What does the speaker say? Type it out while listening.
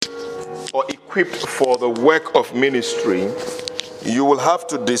or equipped for the work of ministry, you will have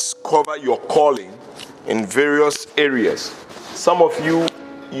to discover your calling in various areas. Some of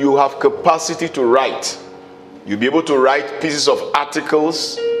you have capacity to write. You'll be able to write pieces of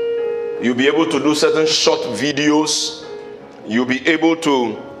articles. You'll be able to do certain short videos. You'll be able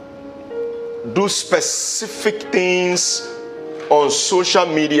to do specific things on social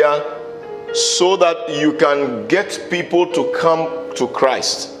media so that you can get people to come to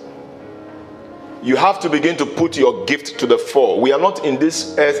Christ. You have to begin to put your gift to the fore. We are not in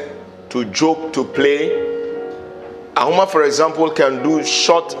this earth to joke, to play. Ahuma, for example, can do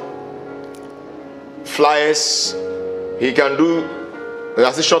short flyers. He can do,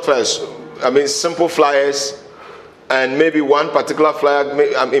 I say short flyers, simple flyers, and maybe one particular flyer,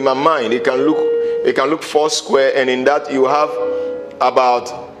 in my mind, it can look 4 square, and in that you have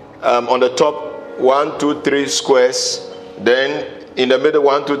about on the top 1, 2, 3 squares, then in the middle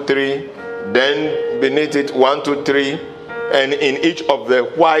 1, 2, 3, then beneath it 1, 2, 3, and in each of the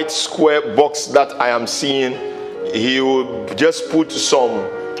white square box that I am seeing, he will just put some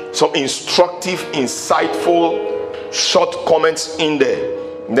instructive, insightful short comments in there.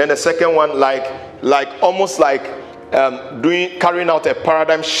 And then the second one, almost like carrying out a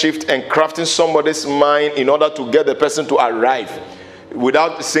paradigm shift and crafting somebody's mind in order to get the person to arrive,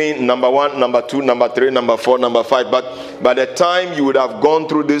 without saying number 1, number 2, number 3, number 4, number 5. But by the time you would have gone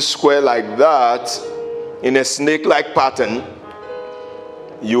through this square like that, in a snake-like pattern,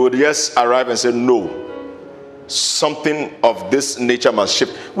 you would just arrive and say, no, something of this nature must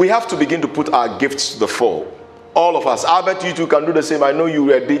shift. We have to begin to put our gifts to the fore. All of us. I bet you two can do the same. I know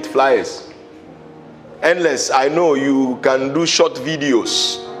you edit flyers. Endless. I know you can do short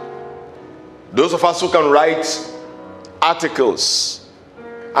videos. Those of us who can write articles,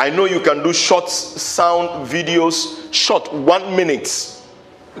 I know you can do short sound videos, short 1 minute,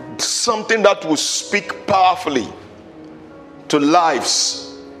 something that will speak powerfully to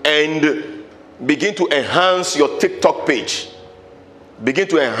lives and begin to enhance your TikTok page, begin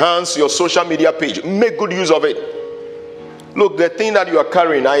to enhance your social media page. Make good use of it. Look, the thing that you are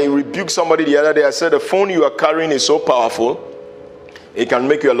carrying, I rebuked somebody the other day. I said the phone you are carrying is so powerful, it can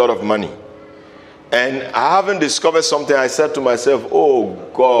make you a lot of money. And I haven't discovered something. I said to myself, oh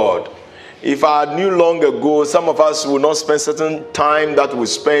God, if I knew long ago, some of us will not spend certain time that we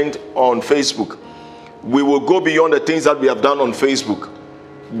spend on Facebook. We will go beyond the things that we have done on Facebook.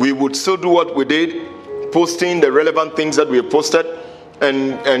 We would still do what we did, posting the relevant things that we have posted,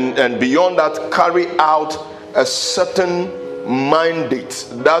 and beyond that, carry out a certain mandate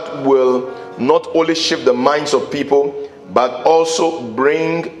that will not only shift the minds of people, but also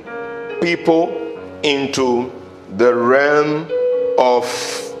bring people into the realm of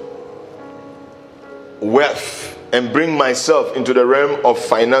wealth, and bring myself into the realm of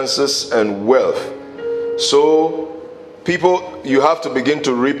finances and wealth. So people, you have to begin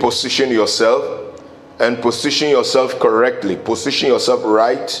to reposition yourself and position yourself correctly, position yourself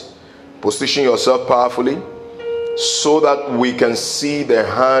right, position yourself powerfully, so that we can see the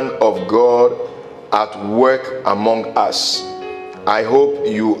hand of God at work among us. I hope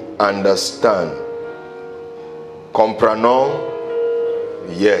you understand. Comprenons?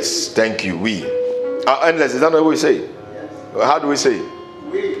 Yes, thank you. We. Endless, is that what we say? Yes. How do we say?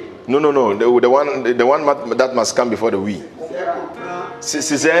 We. No. The one that must come before the we. C'est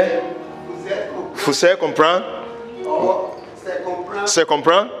Vous comprend? C'est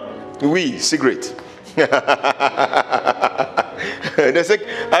comprend? Oui, secret.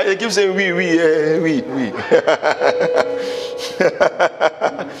 I keep saying we.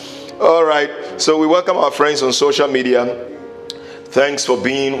 All right. So we welcome our friends on social media. Thanks for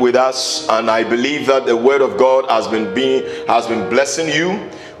being with us, and I believe that the word of God has been blessing you.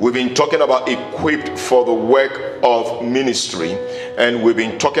 We've been talking about equipped for the work of ministry, and we've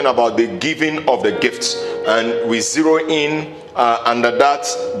been talking about the giving of the gifts, and we zero in under that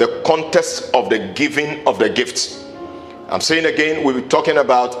the context of the giving of the gifts. I'm saying again, we've been talking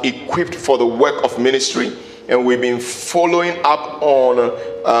about equipped for the work of ministry, and we've been following up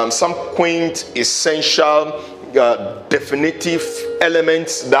on some quaint, essential, definitive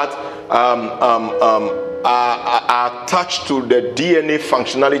elements that are attached to the DNA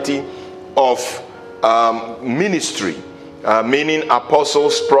functionality of ministry, meaning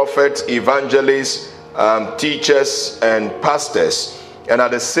apostles, prophets, evangelists, teachers, and pastors. And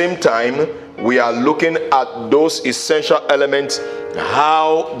at the same time, we are looking at those essential elements,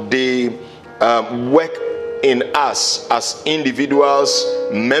 how they work in us as individuals,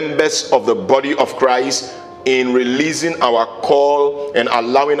 members of the body of Christ, in releasing our call and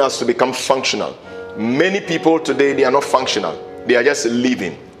allowing us to become functional. Many people today, they are not functional. They are just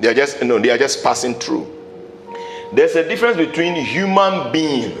living. They are just passing through. There's a difference between human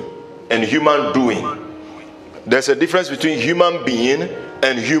being and human doing. There's a difference between human being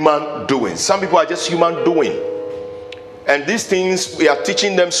and human doing. Some people are just human doing. And these things, we are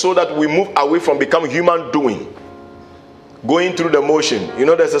teaching them so that we move away from becoming human doing. Going through the motion. You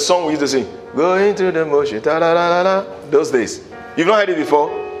know, there's a song we used to sing. Going through the motion. Ta-da-da-da-da. Those days. You've not heard it before?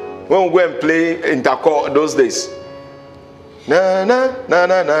 When we go and play intercore those days. Na na na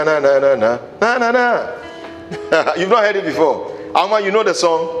na na na na na na na na. You've not heard it before. Alma, you know the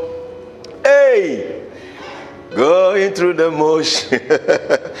song? Hey! Going through the motion.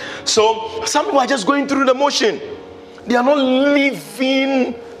 So some people are just going through the motion. They are not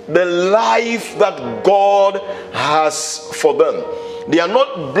living the life that God has for them. They are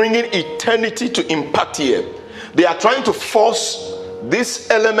not bringing eternity to impact here. They are trying to force these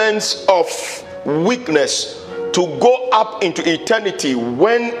elements of weakness to go up into eternity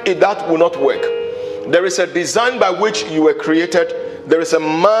when that will not work. There is a design by which you were created. There is a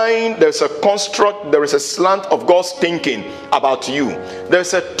mind, there is a construct, there is a slant of God's thinking about you. There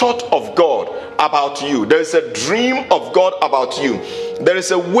is a thought of God about you. There is a dream of God about you. There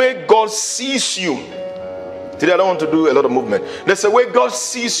is a way God sees you. Today I don't want to do a lot of movement. There's a way God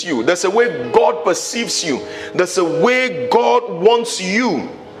sees you. There's a way God perceives you. There's a way God wants you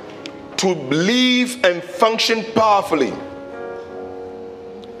to live and function powerfully.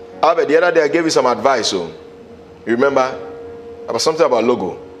 Albert, the other day I gave you some advice. So you remember about something about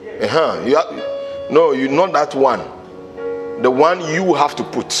logo? No, you're not that one. The one you have to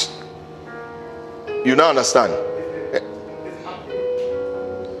put. You now understand?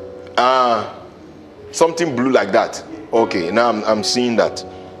 Something blue like that. Okay, now I'm seeing that.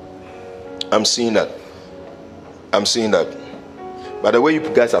 I'm seeing that. But the way you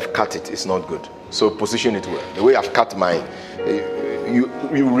guys have cut it is not good. So position it well. The way I've cut mine, you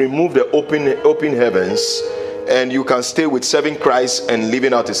remove the open heavens, and you can stay with serving Christ and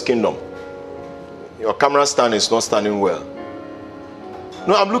living out His kingdom. Your camera stand is not standing well.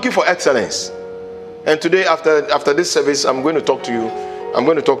 No, I'm looking for excellence. And today, after this service, I'm going to talk to you. I'm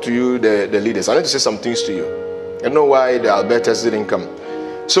going to talk to you, the leaders. I need to say some things to you. I don't know why the Albertas didn't come.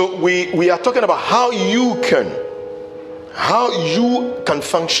 So we are talking about how you can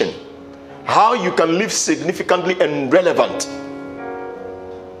function, how you can live significantly and relevant.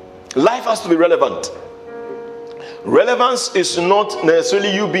 Life has to be relevant. Relevance is not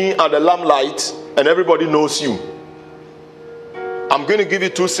necessarily you being at the lamplight and everybody knows you. I'm going to give you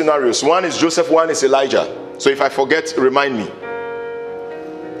two scenarios. One is Joseph, one is Elijah. So if I forget, remind me.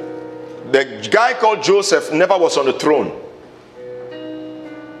 The guy called Joseph never was on the throne.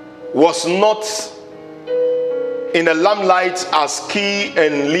 Was not in the limelight as key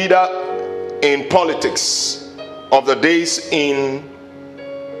and leader in politics of the days in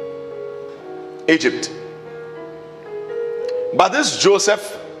Egypt. But this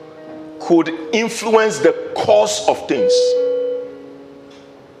Joseph could influence the course of things.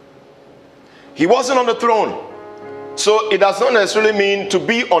 He wasn't on the throne. So it does not necessarily mean to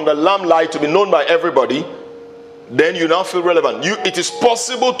be on the limelight, to be known by everybody. Then you now feel relevant. It is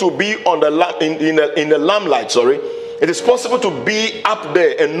possible to be on the in the limelight. It is possible to be up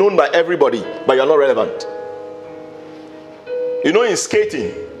there and known by everybody, but you're not relevant. You know, in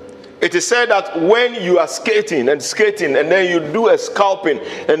skating, it is said that when you are skating, and then you do a scalping,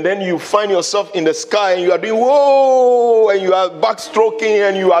 and then you find yourself in the sky, and you are doing whoa, and you are backstroking,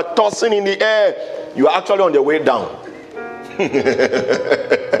 and you are tossing in the air, you are actually on your way down.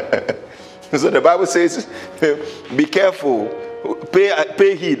 So the Bible says, be careful,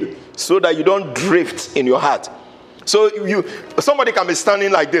 pay heed, so that you don't drift in your heart. So somebody can be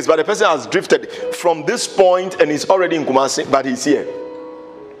standing like this, but the person has drifted from this point and he's already in Kumasi, but he's here.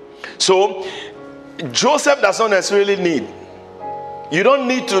 So Joseph does not necessarily need. You don't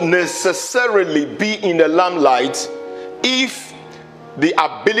need to necessarily be in the limelight if the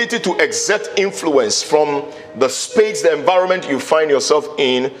ability to exert influence from the space, the environment you find yourself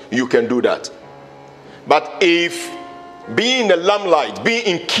in, you can do that. But if being in the limelight, being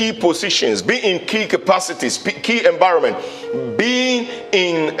in key positions, being in key capacities, key environment, being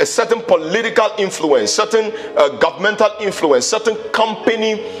in a certain political influence, certain governmental influence, certain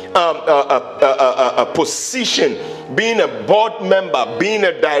company position, being a board member, being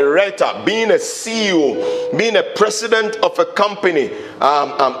a director, being a CEO, being a president of a company,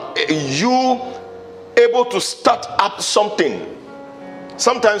 you able to start up something.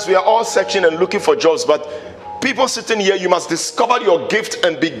 Sometimes we are all searching and looking for jobs, but people sitting here, you must discover your gift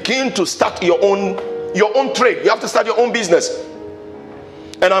and begin to start your own trade. You have to start your own business.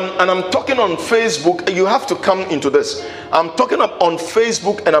 And I'm talking on Facebook. You have to come into this. I'm talking on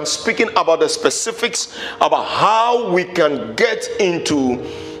Facebook, and I'm speaking about the specifics about how we can get into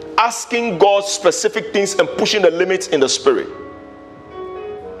asking God specific things and pushing the limits in the spirit.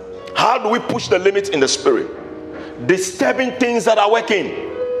 How do we push the limits in the spirit? Disturbing things that are working.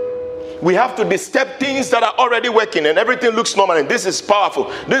 We have to disturb things that are already working, and everything looks normal, and this is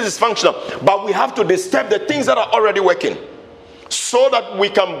powerful, this is functional. But we have to disturb the things that are already working, so that we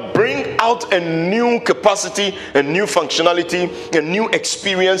can bring out a new capacity, a new functionality, a new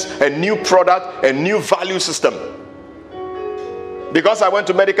experience, a new product, a new value system. Because I went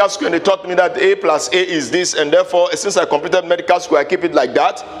to medical school and they taught me that A plus A is this, and therefore since I completed medical school, I keep it like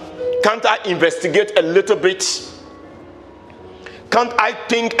that. Can't I investigate a little bit? Can't I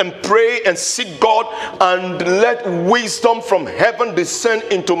think and pray and seek God and let wisdom from heaven descend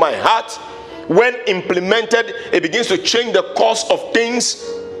into my heart? When implemented, it begins to change the course of things.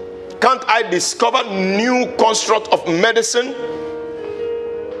 Can't I discover new construct of medicine?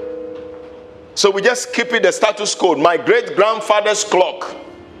 So we just keep it the status quo. My great-grandfather's clock,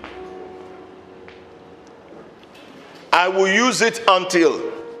 I will use it until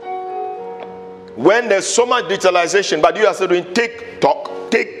when there's so much digitalization, but you are still doing tick-tock,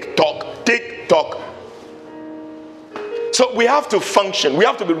 tick-tock, tick-tock. So we have to function. We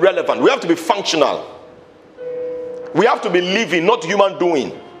have to be relevant. We have to be functional. We have to be living, not human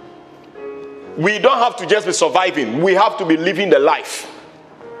doing. We don't have to just be surviving. We have to be living the life.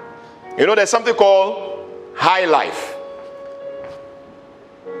 You know, there's something called high life,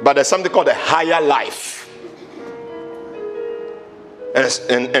 but there's something called the higher life.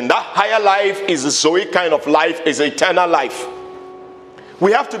 And that higher life is a Zoe kind of life, is eternal life.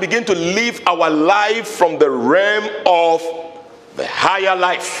 We have to begin to live our life from the realm of the higher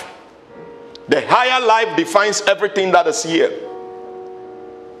life. The higher life defines everything that is here.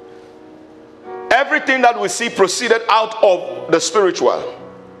 Everything that we see proceeded out of the spiritual.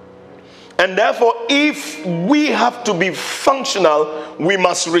 And therefore, if we have to be functional, we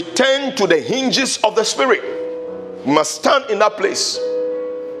must return to the hinges of the Spirit. We must stand in that place.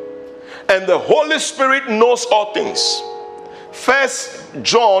 And the Holy Spirit knows all things. 1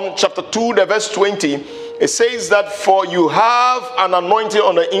 John chapter 2, the verse 20, it says that for you have an anointing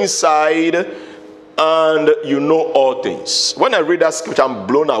on the inside and you know all things. When I read that scripture, I'm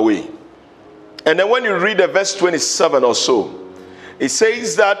blown away. And then when you read the verse 27 or so, it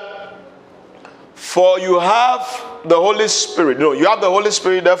says that for you have the Holy Spirit. No, you have the Holy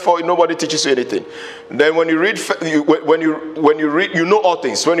Spirit, therefore nobody teaches you anything. Then when you read, you know all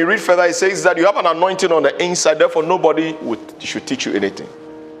things. When you read further, it says that you have an anointing on the inside, therefore nobody should teach you anything.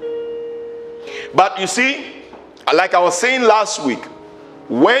 But you see, like I was saying last week,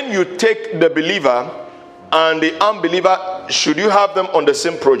 when you take the believer and the unbeliever, should you have them on the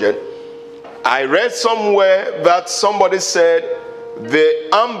same project? I read somewhere that somebody said the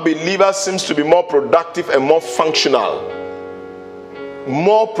unbeliever seems to be more productive and more functional.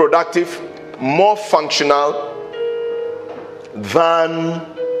 More productive, more functional than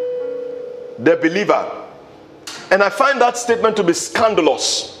the believer. And I find that statement to be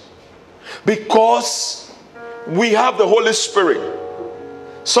scandalous, because we have the Holy Spirit.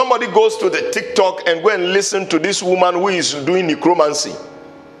 Somebody goes to the TikTok and go and listen to this woman who is doing necromancy.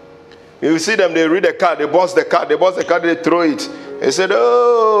 You see them, they read the card, they boss the card, they throw it. They said,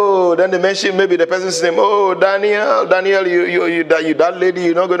 oh, then they mention maybe the person's name. Oh, Daniel, you that lady,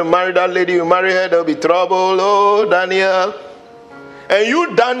 you're not going to marry that lady. You marry her, there'll be trouble. Oh, Daniel. And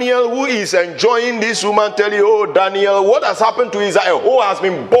you, Daniel, who is enjoying this woman, tell you, oh, Daniel, what has happened to you is that a hole has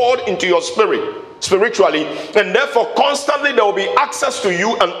been bored into your spirit, spiritually. And therefore, constantly there will be access to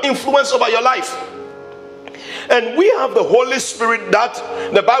you and influence over your life. And we have the Holy Spirit that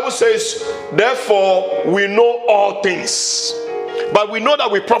the Bible says, therefore, we know all things. But we know that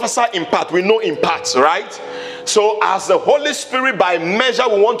we prophesy in part. We know in parts, right? So as the Holy Spirit by measure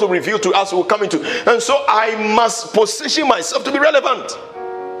we want to reveal to us, will come into. And so I must position myself to be relevant.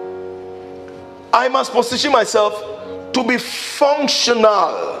 I must position myself to be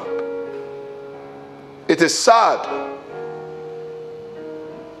functional. It is sad.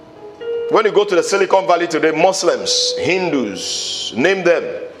 When you go to the Silicon Valley today, Muslims, Hindus, name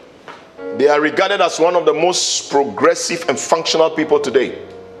them, they are regarded as one of the most progressive and functional people today.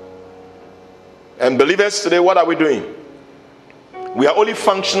 And believers today, what are we doing? We are only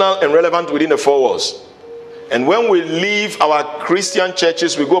functional and relevant within the four walls. And when we leave our Christian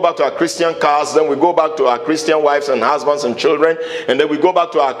churches, we go back to our Christian cars, then we go back to our Christian wives and husbands and children, and then we go back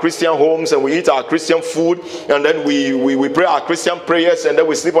to our Christian homes and we eat our Christian food, and then we pray our Christian prayers, and then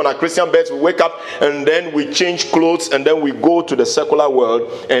we sleep on our Christian beds, we wake up, and then we change clothes, and then we go to the secular world,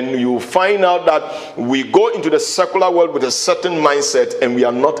 and you find out that we go into the secular world with a certain mindset, and we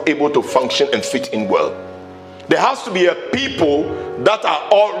are not able to function and fit in well. There has to be a people that are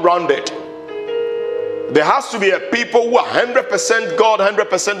all-rounded. There has to be a people who are 100% God,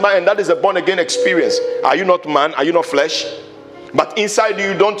 100% man, and that is a born-again experience. Are you not man? Are you not flesh? But inside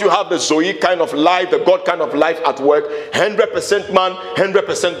you, don't you have the Zoe kind of life, the God kind of life at work? 100% man,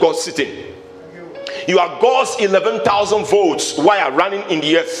 100% God sitting. You are God's 11,000 volts wire running in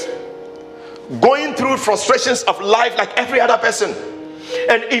the earth, going through frustrations of life like every other person.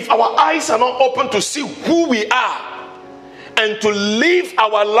 And if our eyes are not open to see who we are and to live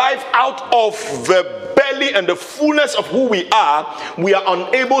our life out of the belly and the fullness of who we are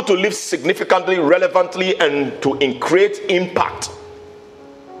unable to live significantly, relevantly, and to create impact.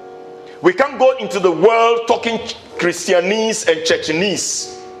 We can't go into the world talking Christianese and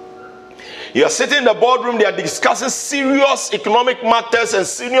Churchanese. You are sitting in the boardroom, they are discussing serious economic matters and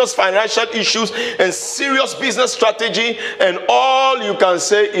serious financial issues and serious business strategy, and all you can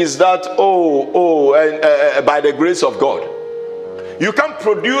say is that, by the grace of God. You can't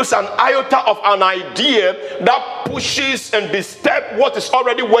produce an iota of an idea that pushes and disturbs what is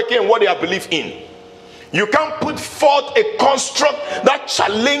already working and what they believe in. You can't put forth a construct that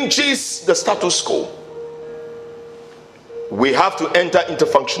challenges the status quo. We have to enter into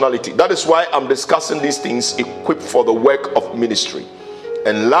functionality. That is why I'm discussing these things, equipped for the work of ministry.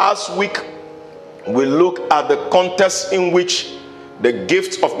 And last week, we looked at the context in which the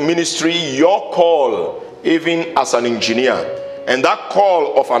gift of ministry, your call, even as an engineer, and that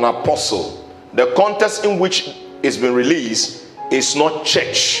call of an apostle, the context in which it's been released is not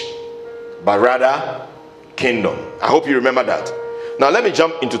church, but rather kingdom. I hope you remember that. Now let me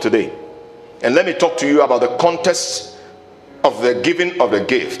jump into today, and let me talk to you about the context of the giving of the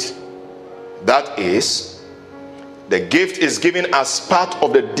gift. That is, the gift is given as part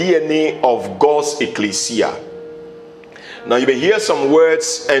of the DNA of God's ecclesia. Now you may hear some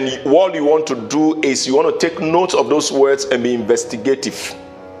words, and what you want to do is you want to take note of those words and be investigative.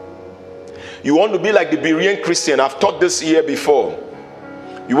 You want to be like the Berean Christian. I've taught this here before.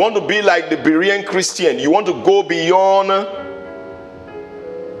 You want to be like the Berean Christian. You want to go beyond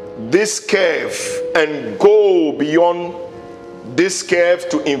this curve and go beyond this curve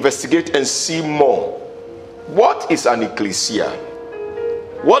to investigate and see more. What is an ecclesia?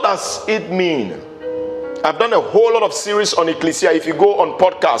 What does it mean? I've done a whole lot of series on ecclesia. If you go on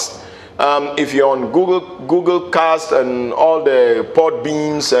podcast, if you're on Google Cast and all the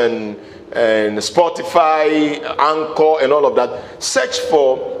Podbeams and Spotify, Anchor and all of that, search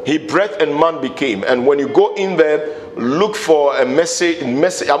for He Breathed and Man Became. And when you go in there, look for a message.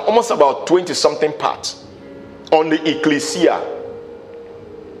 I'm almost about 20 something parts on the ecclesia.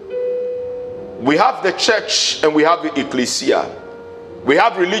 We have the church and we have the ecclesia. We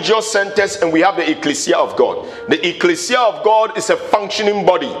have religious centers and we have the ecclesia of God. The ecclesia of God is a functioning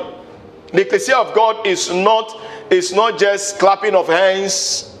body. The ecclesia of God is not just clapping of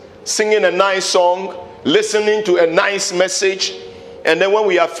hands, singing a nice song, listening to a nice message, and then when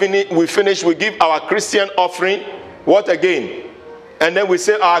we finish, we give our Christian offering. What again? And then we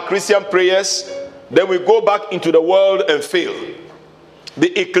say our Christian prayers. Then we go back into the world and fail.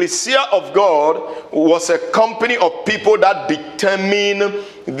 The ecclesia of God was a company of people that determine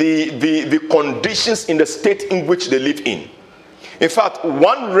the conditions in the state in which they live in. In fact,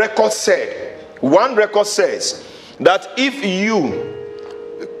 one record says that if you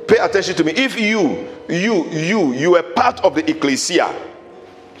pay attention to me, if you are part of the ecclesia,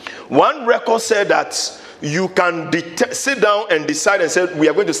 one record said that you can sit down and decide and say, we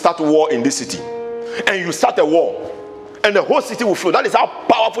are going to start a war in this city, and you start a war. And the whole city will flow. That is how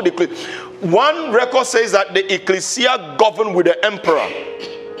powerful the ecclesia. One record says that the ecclesia governed with the emperor,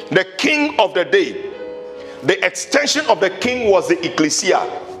 the king of the day. The extension of the king was the ecclesia.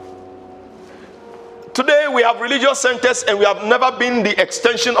 Today we have religious centers and we have never been the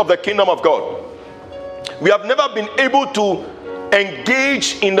extension of the kingdom of God. We have never been able to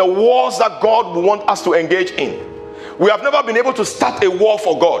engage in the wars that God would want us to engage in. We have never been able to start a war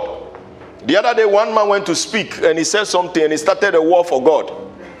for God. The other day, one man went to speak and he said something and he started a war for God.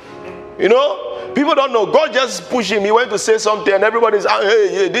 You know, people don't know. God just pushed him. He went to say something and everybody's,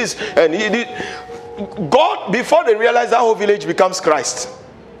 hey, this, and he did. God, before they realize, that whole village becomes Christ.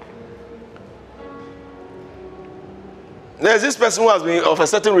 There's this person who has been of a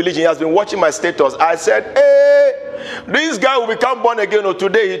certain religion. He has been watching my status. I said, hey, this guy will become born again. Or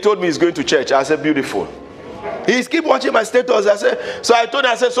today he told me he's going to church. I said, beautiful. He's keep watching my status. I said, so I told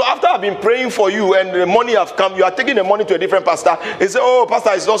him, I said, so after I've been praying for you and the money have come, you are taking the money to a different pastor. He said, oh,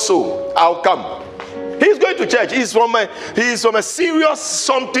 pastor, it's not so. I'll come. He's going to church. He's from a serious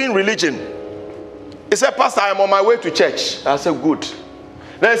something religion. He said, pastor, I'm on my way to church. I said, good.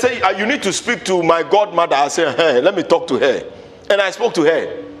 Then he said, you need to speak to my godmother. I said, hey, let me talk to her. And I spoke to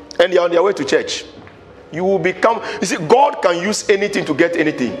her. And they're on their way to church. You will become, you see, God can use anything to get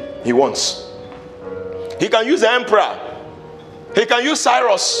anything he wants. He can use the emperor. He can use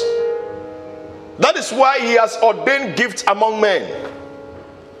Cyrus. That is why he has ordained gifts among men.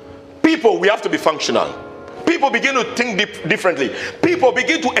 People, we have to be functional. People begin to think differently. People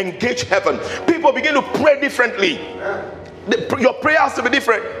begin to engage heaven. People begin to pray differently. Your prayer has to be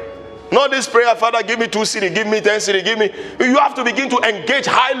different. Not this prayer, Father, give me 2 cedi, give me 10 cedi, give me. You have to begin to engage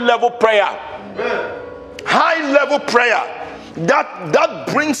high level prayer. High level prayer. That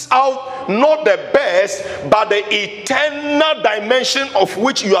brings out not the best, but the eternal dimension of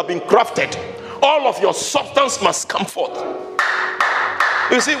which you have been crafted. All of your substance must come forth.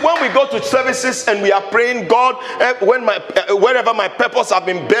 You see, when we go to services and we are praying, God, wherever my purpose have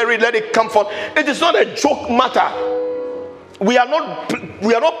been buried, let it come forth. It is not a joke matter. We are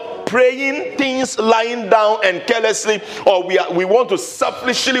not praying things lying down and carelessly, or we want to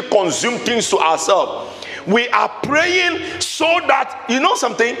selfishly consume things to ourselves. We are praying so that, you know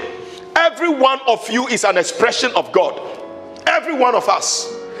something, every one of you is an expression of God. Every one of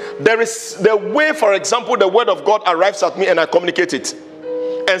us. There is the way, for example, the word of God arrives at me and I communicate it.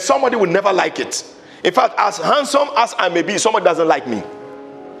 And somebody will never like it. In fact, as handsome as I may be, somebody doesn't like me.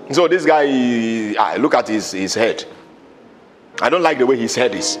 So this guy, I look at his head. I don't like the way his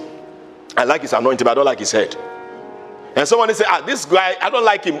head is. I like his anointing, but I don't like his head. And somebody say, this guy, I don't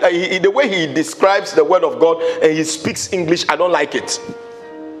like him. The way he describes the word of God and he speaks English, I don't like it.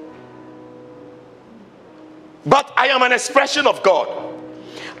 But I am an expression of God.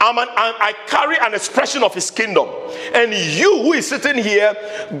 I carry an expression of his kingdom. And you who is sitting here,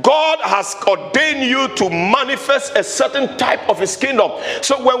 God has ordained you to manifest a certain type of his kingdom.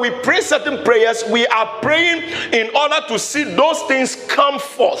 So when we pray certain prayers, we are praying in order to see those things come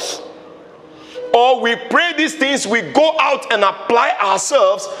forth. Or we pray these things, we go out and apply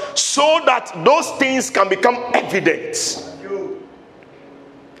ourselves so that those things can become evident.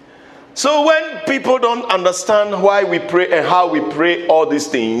 So when people don't understand why we pray and how we pray all these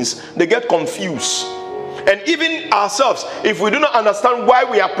things, they get confused. And even ourselves, if we do not understand why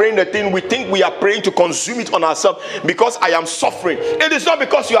we are praying the thing, we think we are praying to consume it on ourselves because I am suffering. It is not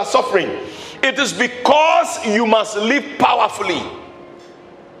because you are suffering. It is because you must live powerfully.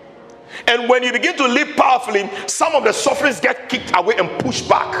 And when you begin to live powerfully, some of the sufferings get kicked away and pushed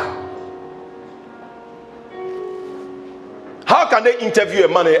back. How can they interview a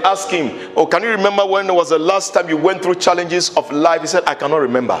man and ask him, oh, can you remember when was the last time you went through challenges of life? He said, I cannot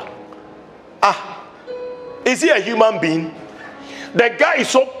remember. Is he a human being? The guy is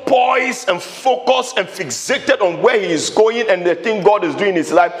so poised and focused and fixated on where he is going and the thing God is doing in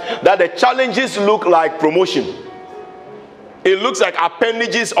his life that the challenges look like promotion. It looks like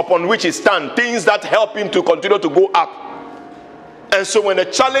appendages upon which he stands, things that help him to continue to go up. And so when the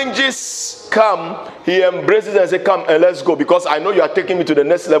challenges come, he embraces and says, come and let's go, because I know you are taking me to the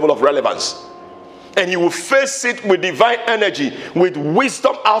next level of relevance. And he will face it with divine energy, with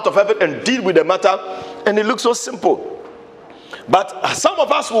wisdom out of heaven, and deal with the matter. And it looks so simple. But some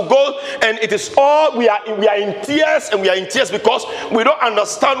of us will go and it is all, we are in tears, and we are in tears because we don't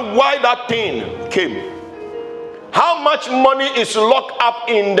understand why that thing came. How much money is locked up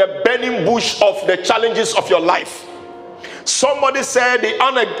in the burning bush of the challenges of your life? Somebody said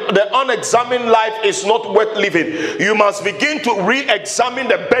the unexamined life is not worth living. You must begin to re-examine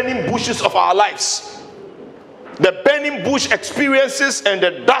the burning bushes of our lives. The burning bush experiences and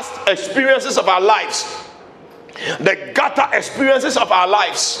the dust experiences of our lives. The gutter experiences of our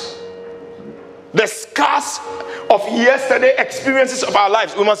lives. The scars of yesterday experiences of our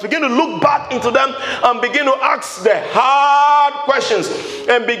lives. We must begin to look back into them and begin to ask the hard questions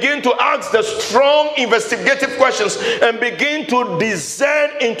and begin to ask the strong investigative questions and begin to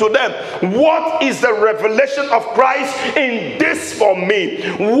discern into them. What is the revelation of Christ in this for me?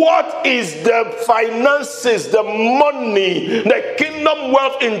 What is the finances, the money, the kingdom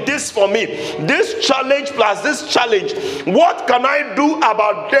wealth in this for me? This challenge plus this challenge, what can I do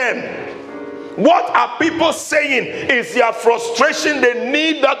about them? What are people saying is their frustration, the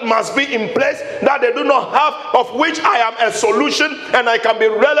need that must be in place that they do not have, of which I am a solution, and I can be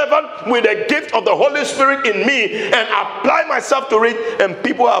relevant with the gift of the Holy Spirit in me and apply myself to it, and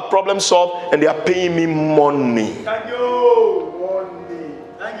people have problem solved and they are paying me money. Thank you. Money.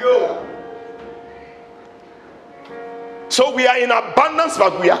 Thank you. So we are in abundance,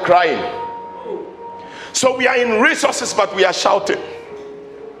 but we are crying. So we are in resources, but we are shouting.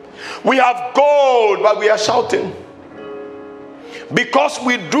 We have gold, but we are shouting. Because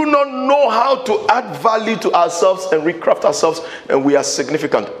we do not know how to add value to ourselves and recraft ourselves, and we are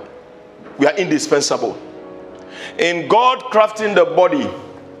significant. We are indispensable. In God crafting the body,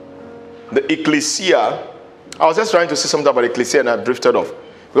 the ecclesia, I was just trying to say something about ecclesia and I drifted off.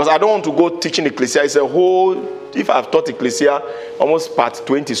 Because I don't want to go teaching ecclesia. It's a whole, if I've taught ecclesia almost part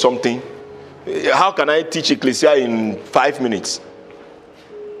 20 something, how can I teach ecclesia in 5 minutes?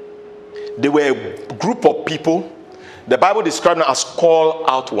 They were a group of people. The Bible described them as called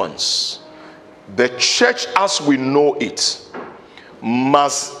out ones. The church as we know it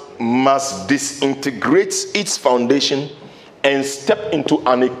must disintegrate its foundation and step into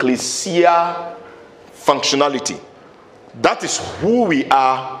an ecclesia functionality. That is who we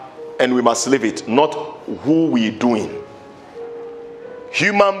are, and we must live it, not who we're doing.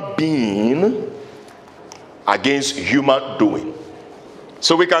 Human being against human doing.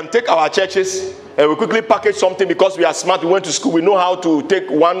 So we can take our churches and we quickly package something because we are smart. We went to school. We know how to take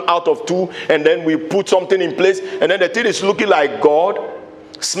 1 out of 2, and then we put something in place. And then the thing is looking like God,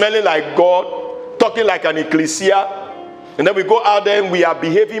 smelling like God, talking like an ecclesia. And then we go out there and we are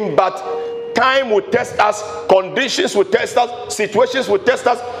behaving, but time will test us, conditions will test us, situations will test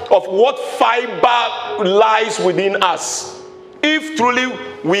us of what fiber lies within us. If truly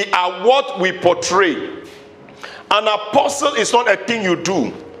we are what we portray. An apostle is not a thing you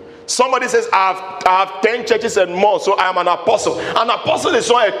do. Somebody says, I have 10 churches and more, so I am an apostle. An apostle is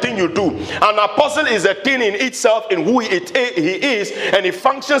not a thing you do. An apostle is a thing in itself, in who he is, and he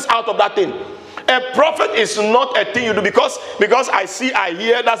functions out of that thing. A prophet is not a thing you do because I see, I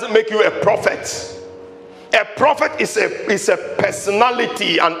hear doesn't make you a prophet. A prophet is a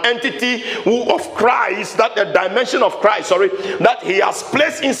personality, an entity of Christ, that the dimension of Christ, that he has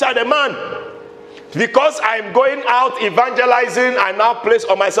placed inside a man. Because I'm going out evangelizing, I now place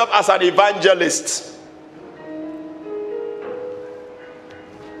on myself as an evangelist.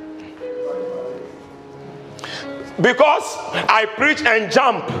 Because I preach and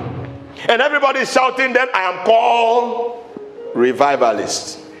jump, and everybody is shouting, then I am called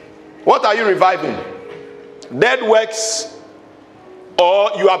revivalist. What are you reviving? Dead works,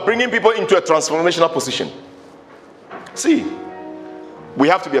 or you are bringing people into a transformational position? See, we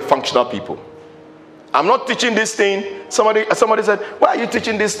have to be a functional people. I'm not teaching this thing. Somebody said, why are you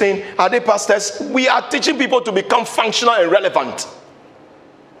teaching this thing? Are they pastors? We are teaching people to become functional and relevant.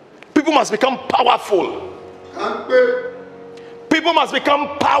 People must become powerful. People must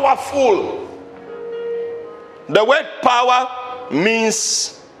become powerful. The word power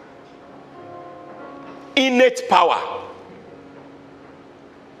means innate power.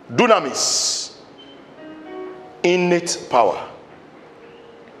 Dunamis. Innate power.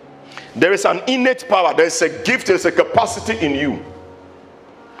 There is an innate power. There is a gift. There is a capacity in you.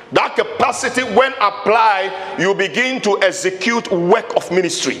 That capacity, when applied, you begin to execute work of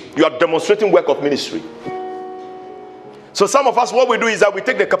ministry. You are demonstrating work of ministry. So some of us, what we do is that we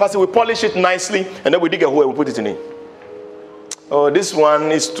take the capacity, we polish it nicely, and then we dig a hole and we put it in it. Oh, this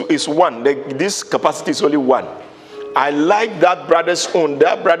one is one. This capacity is only one. I like that brother's own.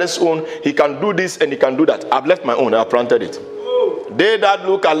 That brother's own, he can do this and he can do that. I've left my own. I've planted it. They that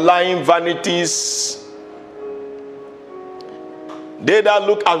look at lying vanities, they that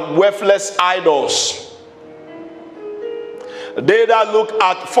look at worthless idols, they that look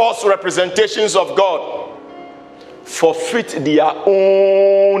at false representations of God, forfeit their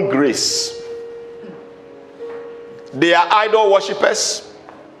own grace. They are idol worshippers.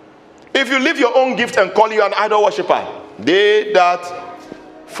 If you leave your own gift and call you an idol worshipper, they that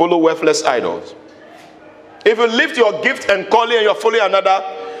follow worthless idols. If you lift your gift and call it and you're following another,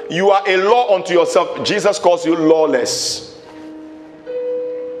 you are a law unto yourself. Jesus calls you lawless.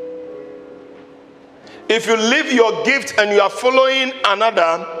 If you leave your gift and you are following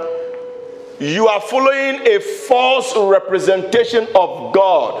another, you are following a false representation of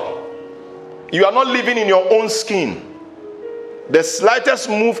God. You are not living in your own skin. The slightest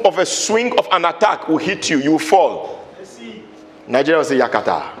move of a swing of an attack will hit you. You will fall. Nigeria will say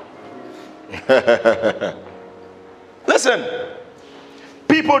Yakata. Listen,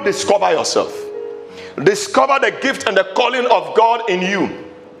 people, discover yourself. Discover the gift and the calling of God in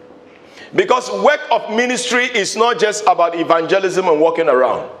you. Because work of ministry is not just about evangelism and walking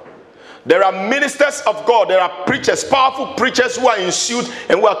around. There are ministers of God, there are preachers, powerful preachers who are in suit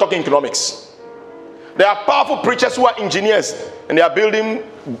and who are talking economics. There are powerful preachers who are engineers and they are building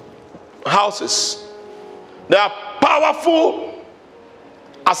houses. There are powerful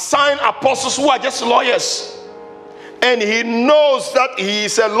assigned apostles who are just lawyers. And he knows that he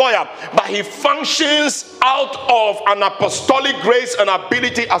is a lawyer, but he functions out of an apostolic grace and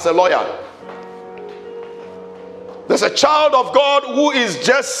ability as a lawyer. There's a child of God who is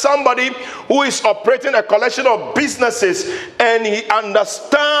just somebody who is operating a collection of businesses, and he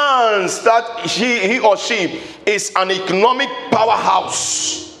understands that he or she is an economic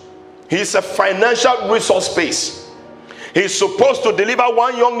powerhouse. He's a financial resource base. He's supposed to deliver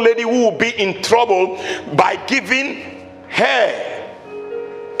one young lady who will be in trouble by giving her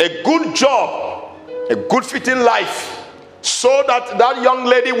a good job, a good fitting life, so that that young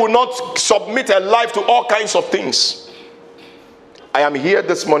lady will not submit her life to all kinds of things. I am here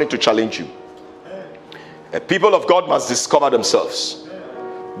this morning to challenge you. The people of God must discover themselves.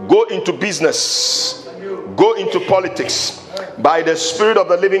 Go into business. Go into politics. By the Spirit of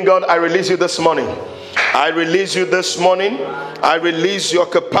the living God, I release you this morning. I release you this morning. I release your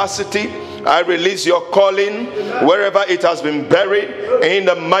capacity. I release your calling wherever it has been buried. In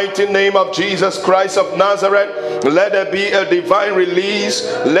the mighty name of Jesus Christ of Nazareth, let there be a divine release.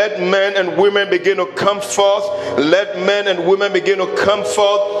 Let men and women begin to come forth. Let men and women begin to come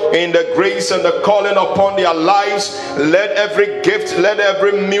forth in the grace and the calling upon their lives. Let every gift, let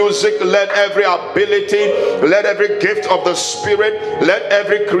every music, let every ability, let every gift of the Spirit, let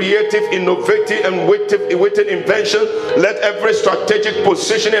every creative, innovative, and witty invention, let every strategic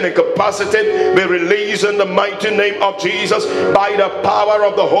positioning and capacity be released in the mighty name of Jesus by the power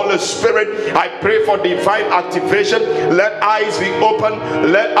of the Holy Spirit. I pray for divine activation. Let eyes be open.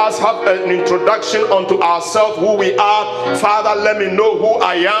 Let us have an introduction unto ourselves, who we are. Father, let me know who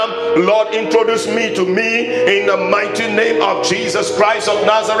I am. Lord, introduce me to me in the mighty name of Jesus Christ of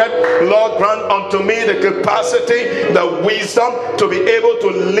Nazareth. Lord, grant unto me the capacity, the wisdom to be able to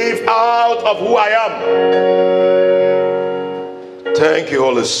live out of who I am. Thank you,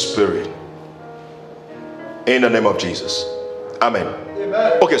 Holy Spirit. In the name of Jesus. Amen.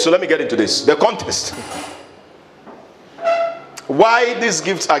 Amen. Okay, so let me get into this. The context. Why these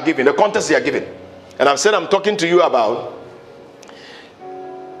gifts are given. The context they are given. And I've said I'm talking to you about.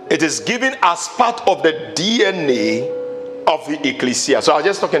 It is given as part of the DNA of the ecclesia. So I was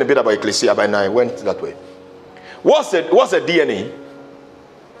just talking a bit about ecclesia, but now I went that way. What's the DNA?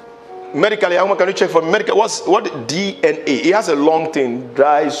 Medically, can you check for medical? What DNA? It has a long thing.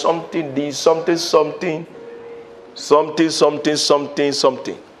 Dry something, D something, something.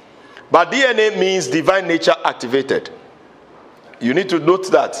 Something. But DNA means divine nature activated. You need to note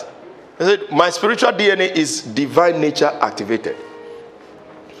that. I said, my spiritual DNA is divine nature activated.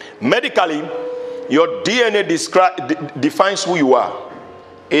 Medically, your DNA defines who you are.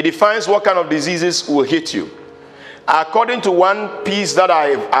 It defines what kind of diseases will hit you. According to one piece that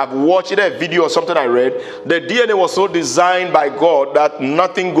I've watched, either a video or something I read, the DNA was so designed by God that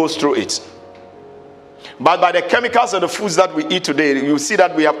nothing goes through it. But by the chemicals and the foods that we eat today, you see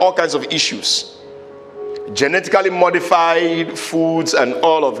that we have all kinds of issues. Genetically modified foods and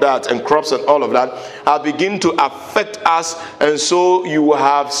all of that, and crops and all of that, are beginning to affect us, and so you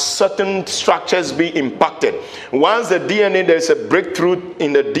have certain structures being impacted. Once the DNA, there's a breakthrough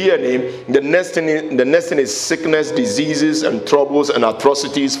in the DNA, the next thing is sickness, diseases, and troubles and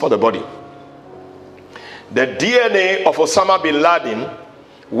atrocities for the body. The DNA of Osama bin Laden,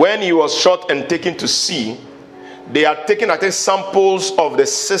 when he was shot and taken to sea, they had taken, I think, samples of the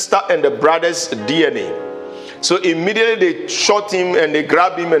sister and the brother's DNA. So immediately they shot him and they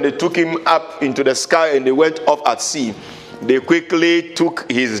grabbed him and they took him up into the sky and they went off at sea. They quickly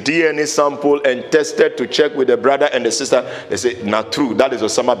took his DNA sample and tested to check with the brother and the sister. They said, not true, that is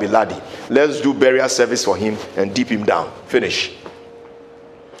Osama bin Laden. Let's do burial service for him and dip him down. Finish.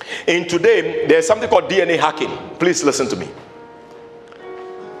 In today, there's something called DNA hacking. Please listen to me.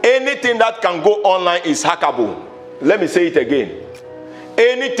 Anything that can go online is hackable. Let me say it again.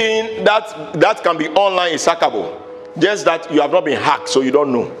 Anything that can be online is hackable. Just that you have not been hacked, so you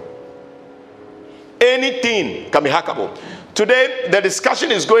don't know. Anything can be hackable. Today, the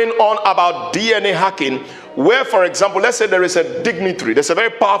discussion is going on about DNA hacking, where, for example, let's say there is a dignitary. There's a very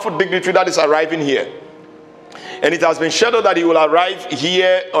powerful dignitary that is arriving here. And it has been scheduled that he will arrive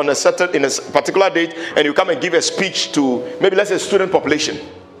here on in a particular date, and he'll come and give a speech to maybe, let's say, student population.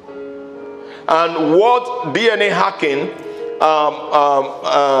 And what DNA hacking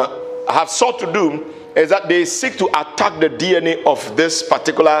have sought to do is that they seek to attack the DNA of this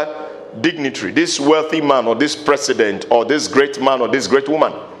particular dignitary, this wealthy man or this president or this great man or this great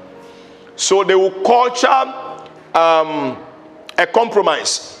woman. So they will culture a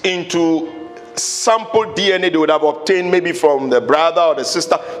compromise into sample DNA they would have obtained maybe from the brother or the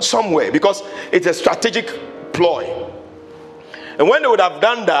sister somewhere, because it's a strategic ploy. And when they would have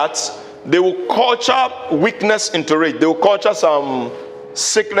done that, they will culture weakness into it. They will culture some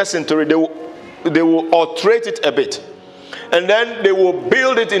sickness into it. They will alterate it a bit. And then they will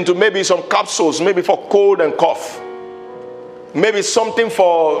build it into maybe some capsules, maybe for cold and cough. Maybe something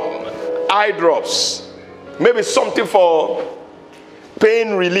for eye drops. Maybe something for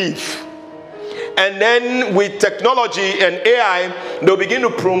pain relief. And then with technology and AI, they'll begin to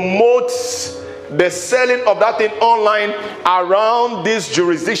promote the selling of that thing online around this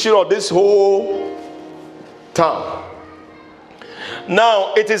jurisdiction or this whole town.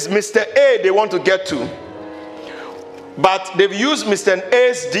 Now, it is Mr. A they want to get to. But they've used Mr.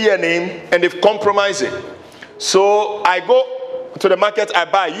 A's DNA and they've compromised it. So I go to the market, I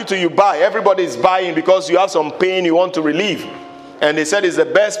buy. You too, you buy. Everybody is buying because you have some pain you want to relieve. And they said it's the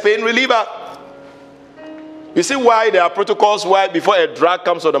best pain reliever. You see why there are protocols why before a drug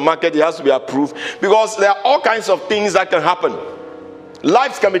comes on the market, it has to be approved? Because there are all kinds of things that can happen.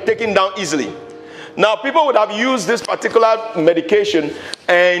 Lives can be taken down easily. Now, people would have used this particular medication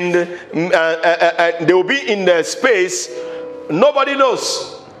and they will be in the space. Nobody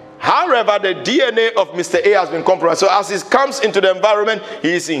knows. However, the DNA of Mr. A has been compromised. So as he comes into the environment,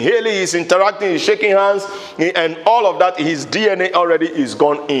 he is inhaling, he is interacting, he is shaking hands, and all of that, his DNA already is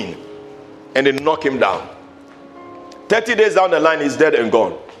gone in. And they knock him down. 30 days down the line, he's dead and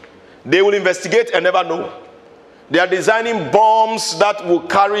gone. They will investigate and never know. They are designing bombs that will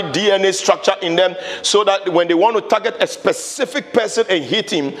carry DNA structure in them so that when they want to target a specific person and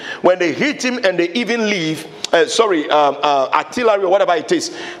hit him, when they hit him and they even leave, artillery or whatever it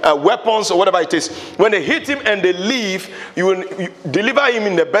is, weapons or whatever it is, when they hit him and they leave, you deliver him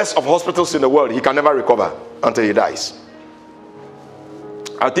in the best of hospitals in the world. He can never recover until he dies.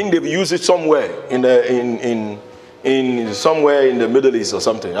 I think they've used it somewhere somewhere in the Middle East or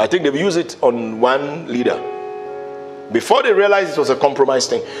something. I think they've used it on one leader before they realized it was a compromised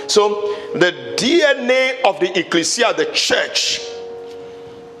thing. So the DNA of the ecclesia, the church,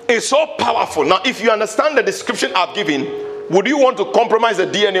 is so powerful. Now, if you understand the description I've given, would you want to compromise the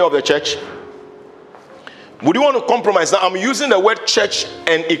DNA of the church? Would you want to compromise? Now, I'm using the word church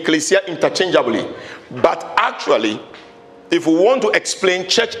and ecclesia interchangeably, but actually, if we want to explain,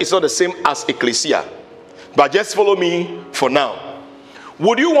 church is not the same as ecclesia. But just follow me for now.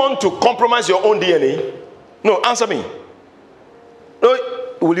 Would you want to compromise your own DNA? No, answer me. No,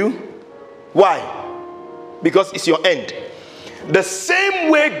 will you? Why? Because it's your end. The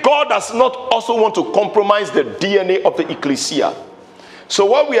same way God does not also want to compromise the DNA of the ecclesia. So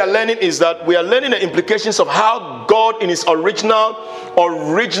what we are learning is that we are learning the implications of how God in his original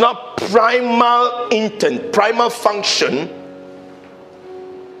primal intent, primal function,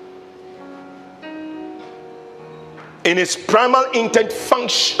 in its primal intent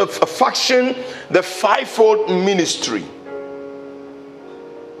function, the fivefold ministry.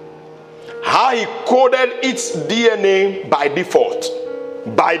 How he coded its DNA by default.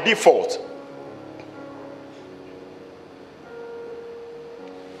 By default.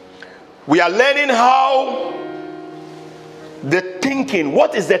 We are learning how the thinking,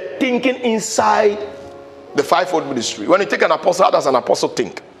 what is the thinking inside the fivefold ministry? When you take an apostle, how does an apostle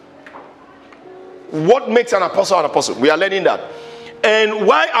think? What makes an apostle an apostle? We are learning that. And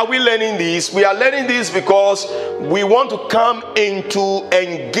why are we learning this? We are learning this because we want to come into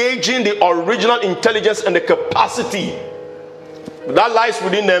engaging the original intelligence and the capacity that lies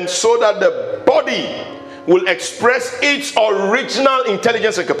within them so that the body will express its original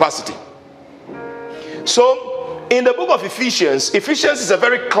intelligence and capacity. So, in the book of Ephesians is a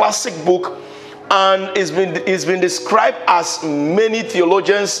very classic book, and it's been described as many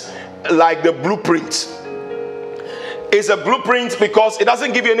theologians like the blueprint. It's a blueprint because it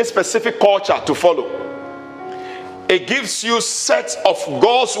doesn't give you any specific culture to follow. It gives you sets of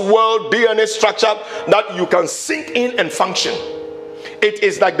God's world DNA structure that you can sink in and function. It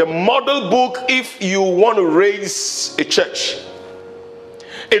is like the model book if you want to raise a church.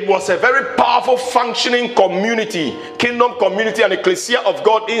 It was a very powerful functioning community, kingdom community and ecclesia of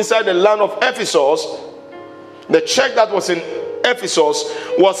God inside the land of Ephesus. The church that was in Ephesus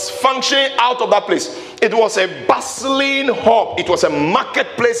was functioning out of that place. It was a bustling hub. It was a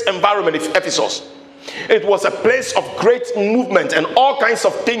marketplace environment in Ephesus. It was a place of great movement and all kinds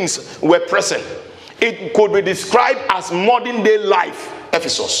of things were present. It could be described as modern day life,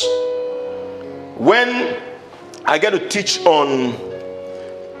 Ephesus. When I get to teach on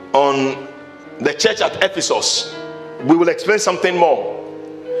on the church at Ephesus, we will explain something more.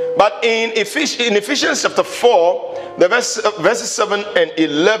 But in Ephesians chapter 4, the verses 7 and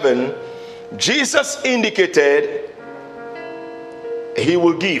 11, Jesus indicated he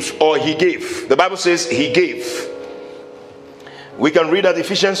will give, or he gave. The Bible says he gave. We can read that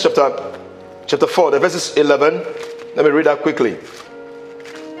Ephesians chapter 4, the verses 11. Let me read that quickly.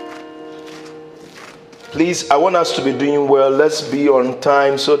 Please, I want us to be doing well. Let's be on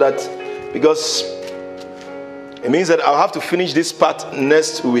time, so that, because it means that I'll have to finish this part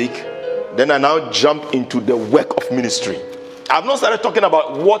next week. Then I now jump into the work of ministry. I've not started talking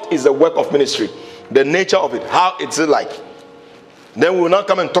about what is the work of ministry, the nature of it, how it's like. Then we will now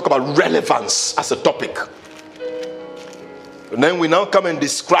come and talk about relevance as a topic. And then we now come and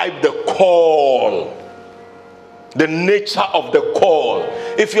describe the call, the nature of the call.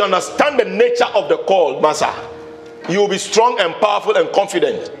 If you understand the nature of the call, Master, you will be strong and powerful and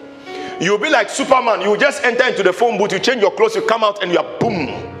confident. You will be like Superman. You will just enter into the phone booth, you change your clothes, you come out, and you are boom.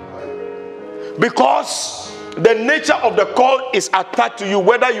 Because the nature of the call is attached to you,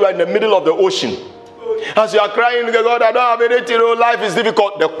 whether you are in the middle of the ocean. As you are crying, God, I don't have anything, life is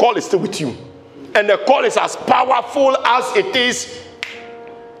difficult. The call is still with you. And the call is as powerful as it is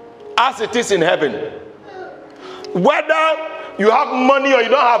in heaven. Whether you have money or you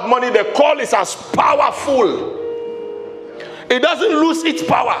don't have money, the call is as powerful. It doesn't lose its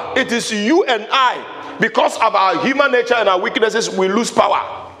power. It is you and I. Because of our human nature and our weaknesses, we lose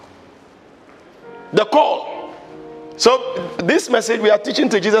power. The call. So this message we are teaching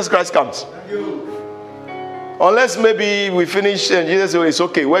till Jesus Christ comes. Unless maybe we finish and Jesus says, it's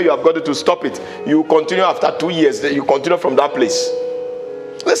okay, where you have got it to stop it. You continue after 2 years. You continue from that place.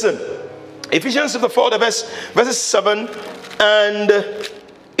 Listen. Ephesians chapter 4, the verses 7 and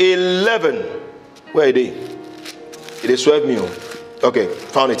 11. Where are they? It is 12 me. Okay,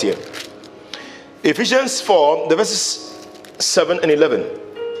 found it here. Ephesians 4, the verses 7 and 11.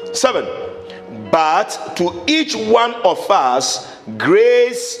 7. But to each one of us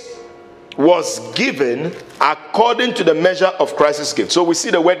grace was given according to the measure of Christ's gift. So we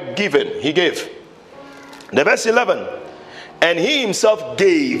see the word given. He gave. The verse 11. And he himself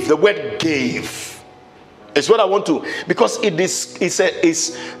gave. The word gave is what I want to, because it is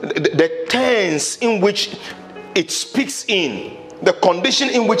the tense in which it speaks in, the condition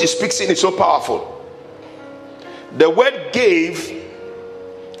in which it speaks in is so powerful. The word gave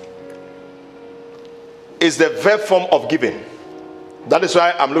is the verb form of giving. That is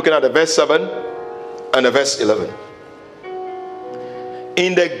why I'm looking at the verse 7 and the verse 11.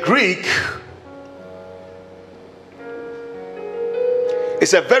 In the Greek,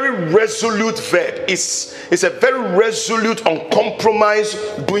 it's a very resolute verb. It's a very resolute,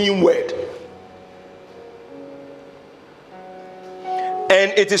 uncompromised doing word.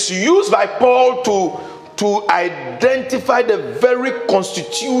 And it is used by Paul to identify the very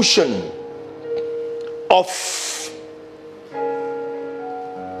constitution of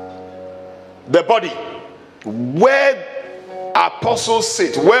the body, where apostles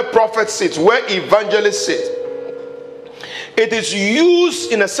sit, where prophets sit, where evangelists sit. It is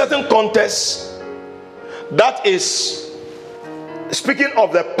used in a certain context that is speaking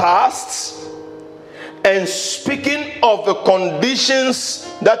of the past and speaking of the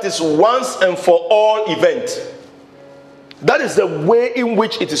conditions that is once and for all event. That is the way in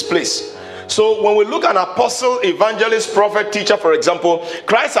which it is placed. So when we look at an apostle, evangelist, prophet, teacher, for example,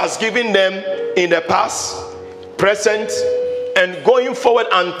 Christ has given them in the past, present, and going forward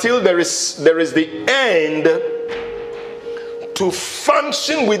until there is the end, to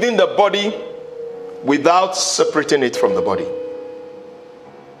function within the body without separating it from the body.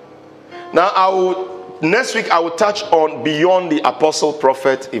 Now, next week I will touch on beyond the apostle,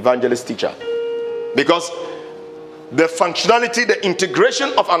 prophet, evangelist, teacher, because the functionality, the integration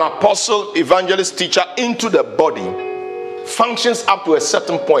of an apostle, evangelist, teacher into the body functions up to a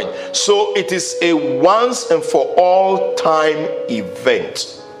certain point. So it is a once and for all time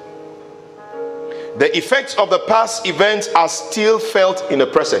event. The effects of the past events are still felt in the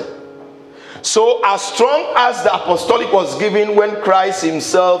present. So as strong as the apostolic was given when Christ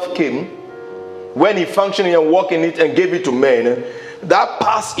himself came, when he functioned and walked in it and gave it to men, that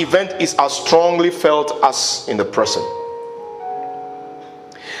past event is as strongly felt as in the present.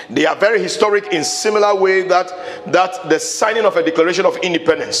 They are very historic in similar way that the signing of a Declaration of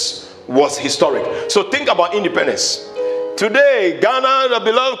Independence was historic. So think about independence. Today, Ghana, the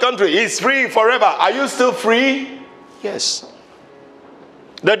beloved country, is free forever. Are you still free? Yes.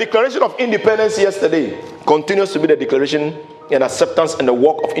 The Declaration of Independence yesterday continues to be the declaration and acceptance and the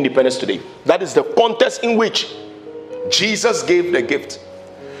walk of independence today. That is the context in which Jesus gave the gift.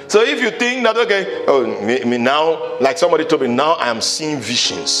 So if you think that, okay, me now, like somebody told me, now I am seeing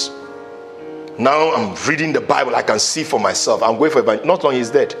visions. Now I'm reading the Bible, I can see for myself. I'm going for evangelism. Not long he's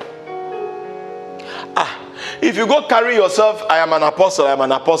dead. If you go carry yourself, I am an apostle, I am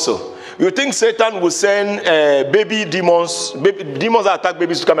an apostle. You think Satan will send baby demons that attack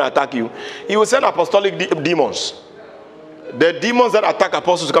babies to come and attack you? He will send apostolic demons. The demons that attack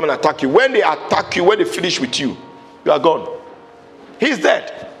apostles to come and attack you. When they attack you, when they finish with you, you are gone. He's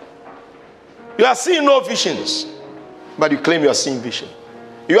dead. You are seeing no visions, but you claim you are seeing vision.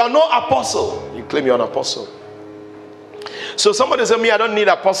 You are no apostle. You claim you are an apostle. So somebody said, me, I don't need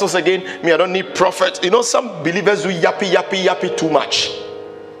apostles again. Me, I don't need prophets. You know, some believers do yappy too much.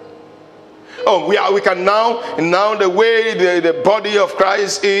 Oh, we can now the way the body of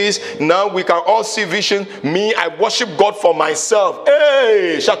Christ is, now we can all see vision. Me, I worship God for myself.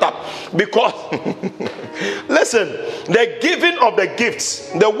 Hey, shut up. Because, listen, the giving of the gifts,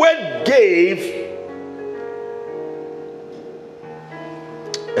 the word gave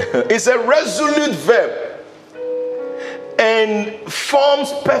is a resolute verb and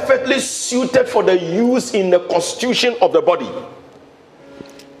forms perfectly suited for the use in the constitution of the body.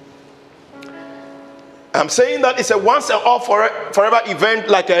 I'm saying that it's a once and all forever event,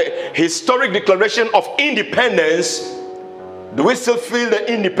 like a historic declaration of independence. Do we still feel the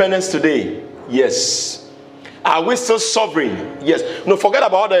independence today? Yes. Are we still sovereign? Yes. No, forget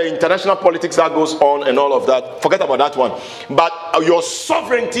about the international politics that goes on and all of that. Forget about that one. But your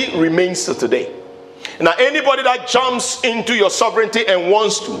sovereignty remains till today. Now, anybody that jumps into your sovereignty and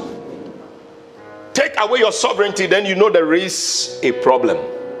wants to take away your sovereignty, then you know there is a problem.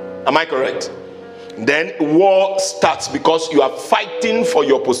 Am I correct? Then war starts because you are fighting for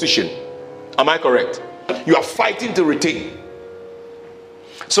your position. Am I correct? You are fighting to retain.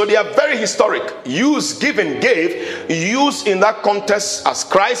 So they are very historic. Use, give and gave. Use in that context as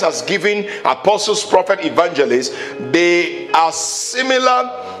Christ has given apostles, prophet, evangelists. They are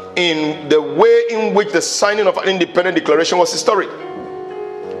similar in the way in which the signing of an independent declaration was historic.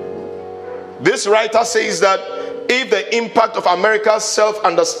 This writer says that if the impact of America's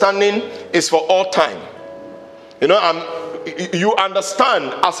self-understanding is for all time, you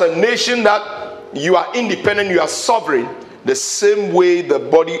understand as a nation that you are independent, you are sovereign, the same way the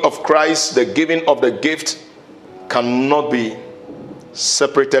body of Christ, the giving of the gift, cannot be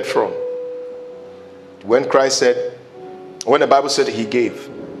separated from. When the Bible said he gave.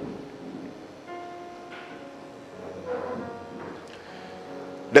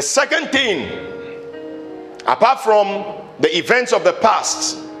 The second thing, apart from the events of the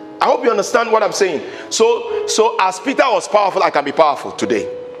past, I hope you understand what I'm saying. So as Peter was powerful, I can be powerful today.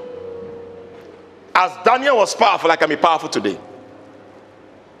 As Daniel was powerful, I can be powerful today.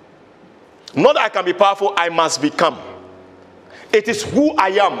 Not that I can be powerful, I must become. It is who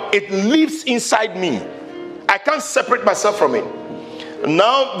I am. It lives inside me. I can't separate myself from it.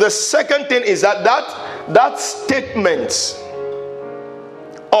 Now, the second thing is that statement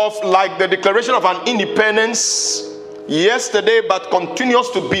of like the declaration of an independence yesterday, but continues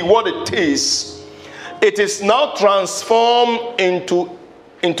to be what it is now transformed into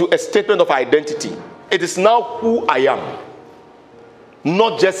a statement of identity. It is now who I am,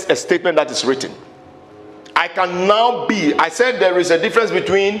 not just a statement that is written. I can now be. I said there is a difference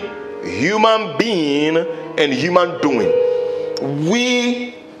between human being and human doing.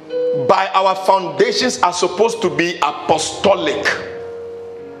 We, by our foundations, are supposed to be apostolic,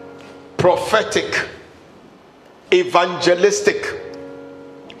 prophetic, evangelistic,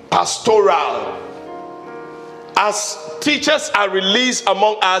 pastoral. As teachers are released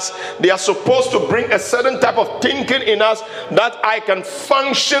among us, they are supposed to bring a certain type of thinking in us that I can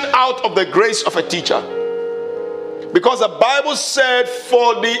function out of the grace of a teacher. Because the Bible said,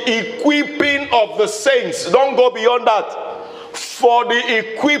 for the equipping of the saints. Don't go beyond that. For the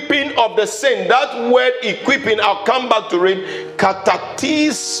equipping of the saints. That word equipping, I'll come back to read.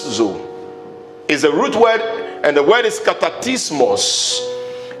 Katatizo is the root word, and the word is katatismos.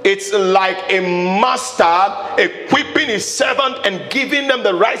 It's like a master equipping his servant and giving them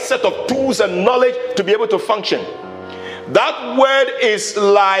the right set of tools and knowledge to be able to function. That word is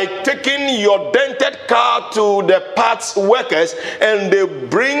like taking your dented car to the parts workers, and they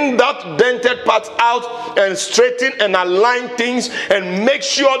bring that dented part out and straighten and align things and make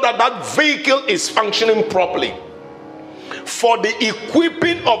sure that that vehicle is functioning properly. For the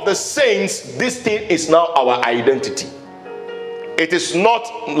equipping of the saints, this thing is now our identity. It is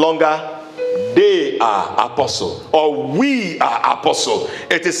not longer they are apostle or we are apostle.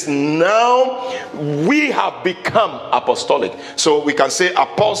 It is now we have become apostolic. So we can say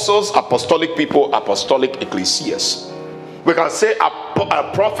apostles, apostolic people, apostolic ecclesias. We can say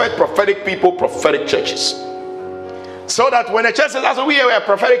a prophet, prophetic people, prophetic churches. So that when a church says, we are a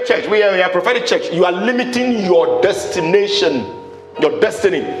prophetic church, we are a prophetic church, you are limiting your destination, your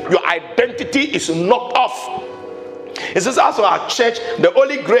destiny. Your identity is knocked off. It says also our church, the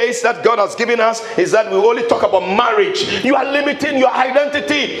only grace that God has given us is that we only talk about marriage. You are limiting your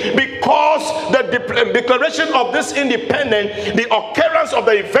identity because the declaration of this independent, the occurrence of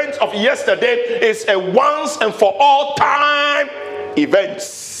the events of yesterday is a once and for all time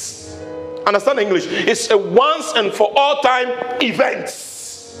events. Understand English? It's a once and for all time events.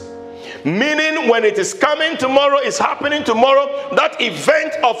 Meaning when it is coming tomorrow, it's happening tomorrow. That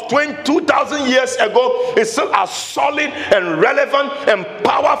event of 2,000 years ago is still as solid and relevant and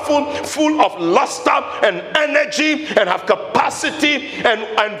powerful, full of luster and energy and have capacity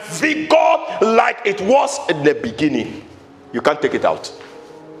and vigor like it was in the beginning. You can't take it out.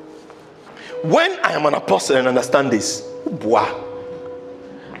 When I am an apostle and understand this,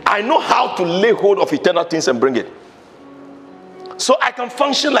 I know how to lay hold of eternal things and bring it. So I can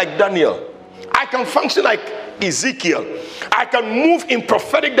function like Daniel. I can function like Ezekiel. I can move in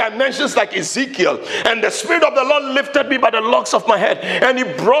prophetic dimensions like Ezekiel. And the Spirit of the Lord lifted me by the locks of my head, and He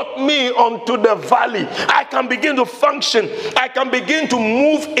brought me onto the valley. I can begin to function. I can begin to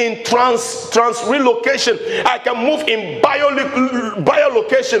move in trans relocation. I can move in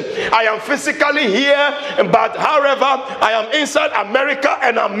biolocation. I am physically here, but however, I am inside America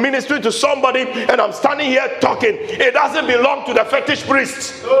and I'm ministering to somebody and I'm standing here talking. It doesn't belong to the fetish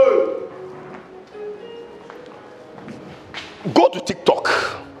priest. Go to TikTok.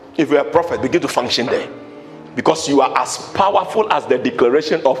 If you're a prophet, begin to function there. Because you are as powerful as the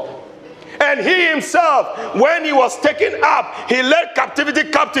declaration of. And He Himself, when He was taken up, He led captivity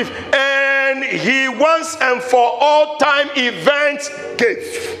captive. And He once and for all time events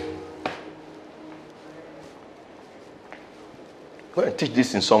gave. Go and teach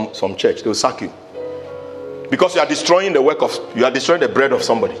this in some church. They will sack you. Because you are destroying the work of, you are destroying the bread of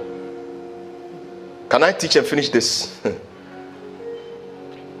somebody. Can I teach and finish this?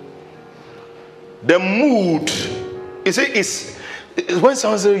 The mood, you see, is when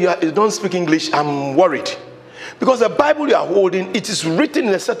someone says you don't speak English, I'm worried. Because the Bible you are holding, it is written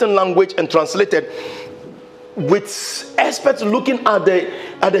in a certain language and translated with experts looking at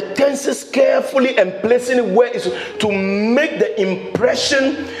the tenses carefully and placing it where it's to make the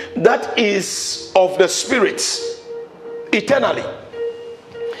impression that is of the Spirit eternally.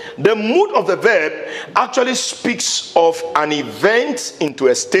 The mood of the verb actually speaks of an event into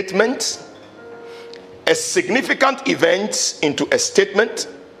a statement, a significant event into a statement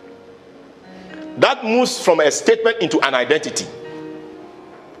that moves from a statement into an identity.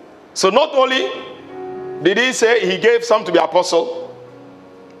 So not only did He say He gave some to be apostle,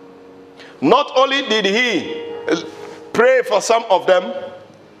 not only did He pray for some of them,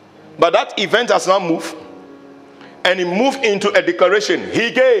 but that event has now moved and it moved into a declaration.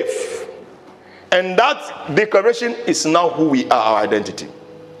 He gave, and that declaration is now who we are, our identity.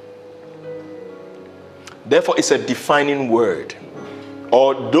 Therefore, it's a defining word.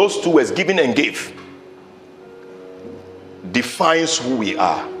 Or those two words, giving and gave, defines who we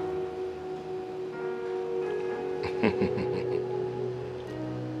are.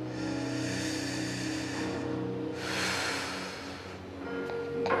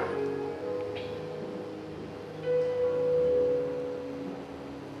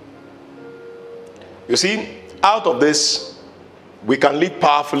 You see, out of this, we can live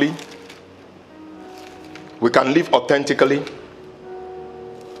powerfully. We can live authentically.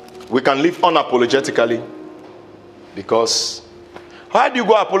 We can live unapologetically. Because why do you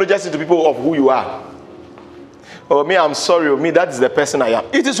go apologizing to people of who you are? Oh, me, I'm sorry. Oh, me, that is the person I am.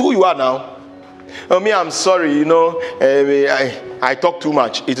 It is who you are now. Oh, me, I'm sorry. You know, I talk too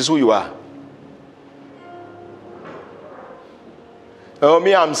much. It is who you are. Oh,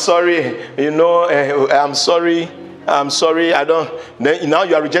 me, I'm sorry. You know, I'm sorry. I'm sorry. I don't. Then now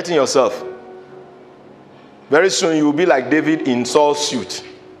you are rejecting yourself. Very soon you will be like David in Saul's suit.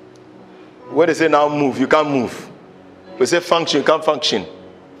 When they say now move, you can't move. They say function, you can't function.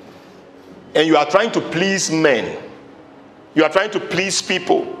 And you are trying to please men. You are trying to please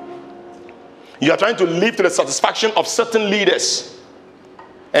people. You are trying to live to the satisfaction of certain leaders.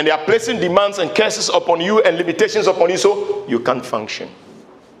 And they are placing demands and curses upon you and limitations upon you, so you can't function.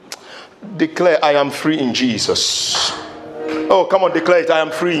 Declare, I am free in Jesus. Oh, come on, declare it. I am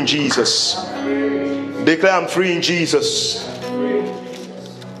free in Jesus. Declare, I'm free in Jesus.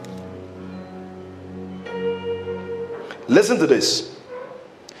 Listen to this.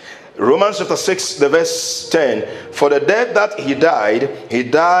 Romans chapter 6, the verse 10. For the death that he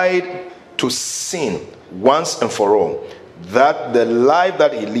died to sin once and for all. that the life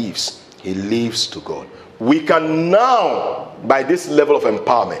that he lives to God. We can now, by this level of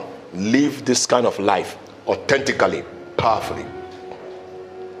empowerment, live this kind of life authentically, powerfully.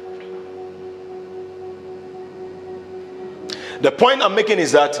 The point I'm making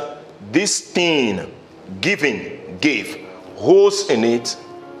is that this thing, gave, holds in it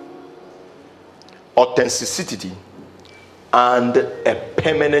authenticity and a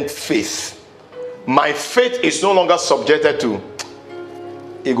permanent faith. My faith is no longer subjected to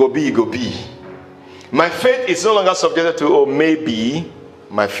it go be. My faith is no longer subjected to, oh, maybe.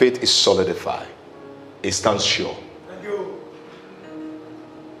 My faith is solidified. It stands sure. Thank you.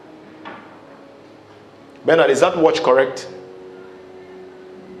 Bernard, is that watch correct?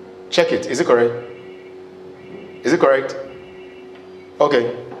 Check it. Is it correct? Is it correct?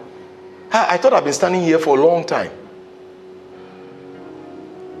 Okay. I thought I've been standing here for a long time.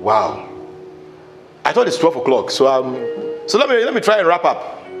 Wow. I thought it's 12 o'clock. So let me try and wrap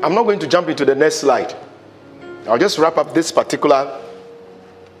up. I'm not going to jump into the next slide. I'll just wrap up this particular.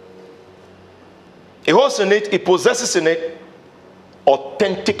 It holds in it, it possesses in it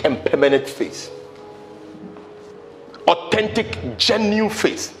authentic and permanent faith. Authentic, genuine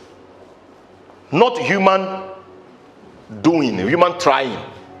faith. Not human doing, human trying.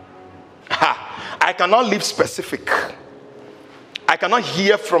 I cannot live specific. I cannot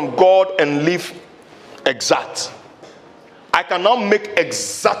hear from God and live exact. I cannot make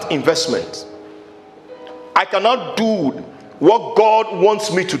exact investment. I cannot do what God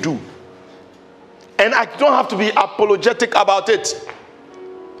wants me to do. And I don't have to be apologetic about it.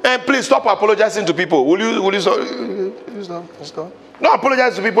 And please stop apologizing to people. Will you stop? Don't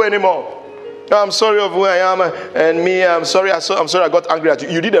apologize to people anymore. I'm sorry of who I am, and me, I'm sorry I got angry at you.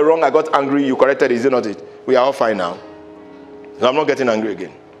 You did it wrong, I got angry, you corrected it, is it not it? We are all fine now. I'm not getting angry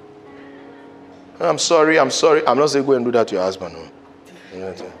again. I'm sorry. I'm not saying go and do that to your husband.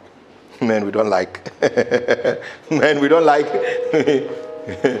 No. Man, we don't like. Man, we don't like.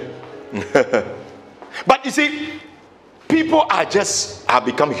 But you see, people have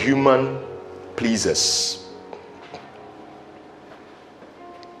become human pleasers.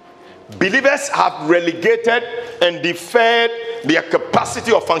 Believers have relegated and deferred their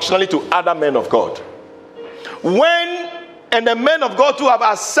capacity or functionality to other men of God. And the men of God who have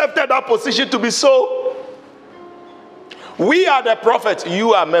accepted that position to be so. We are the prophets,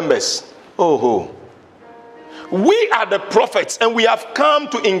 you are members. Oh. We are the prophets, and we have come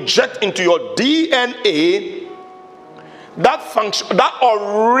to inject into your DNA that function, that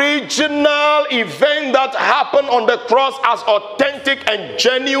original event that happened on the cross as authentic and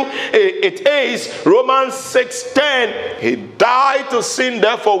genuine. It is Romans 6:10. He died to sin,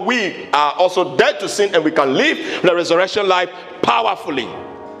 therefore we are also dead to sin, and we can live the resurrection life powerfully.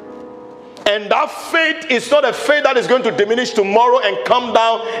 And that faith is not a faith that is going to diminish tomorrow and come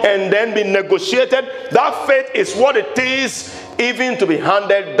down and then be negotiated. That faith is what it is, even to be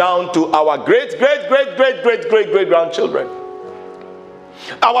handed down to our great grandchildren.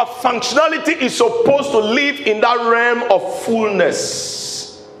 Our functionality is supposed to live in that realm of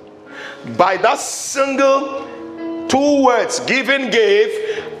fullness. By that single 2 words, given, gave,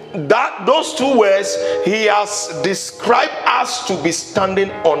 those 2 words, he has described us to be standing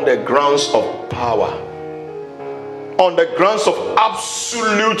on the grounds of power, on the grounds of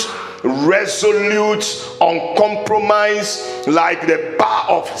absolute, resolute, uncompromised, like the bar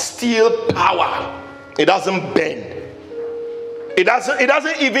of steel power. It doesn't bend. It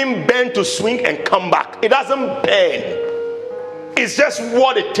doesn't even bend to swing and come back. It doesn't bend. It's just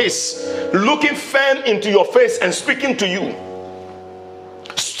what it is, looking firm into your face and speaking to you.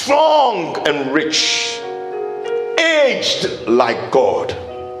 Strong and rich, aged like God.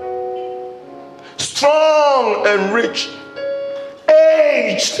 Strong and rich,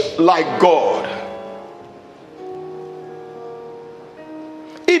 aged like God.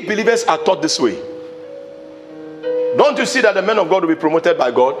 If believers are taught this way, don't you see that the men of God will be promoted by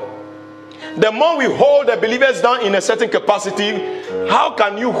God? The more we hold the believers down in a certain capacity, how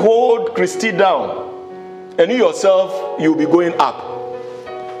can you hold Christy down? And you yourself, you'll be going up.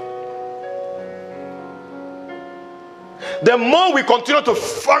 The more we continue to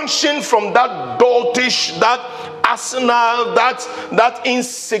function from that doltish, that arsenal, that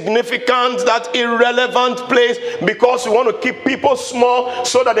insignificant, that irrelevant place, because we want to keep people small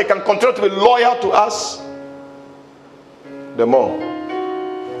so that they can continue to be loyal to us, the more.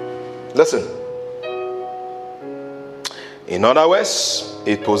 Listen. In other words,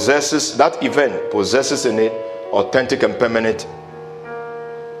 that event possesses in it authentic and permanent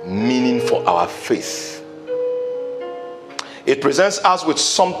meaning for our faith. It presents us with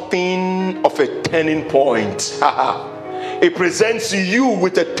something of a turning point. it presents you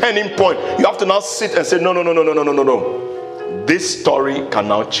with a turning point. You have to now sit and say, no. This story can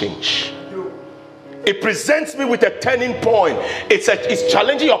now change. It presents me with a turning point. It's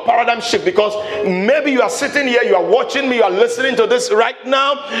challenging your paradigm shift, because maybe you are sitting here, you are watching me, you are listening to this right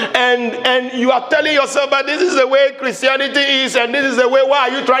now, and you are telling yourself, but this is the way Christianity is, and this is the way, why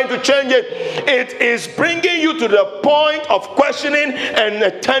are you trying to change it? It is bringing you to the point of questioning and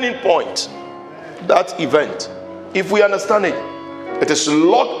a turning point. That event, if we understand it, it is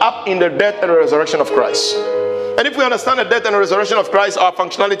locked up in the death and resurrection of Christ. And if we understand the death and resurrection of Christ, our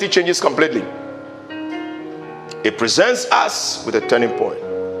functionality changes completely. It presents us with a turning point.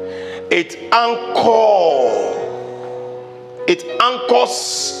 It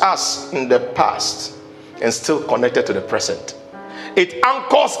anchors us in the past and still connected to the present. It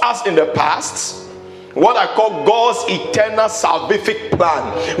anchors us in the past, what I call God's eternal salvific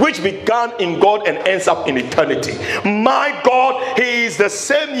plan, which began in God and ends up in eternity. My God, He is the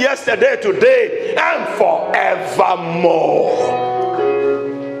same yesterday, today, and forevermore.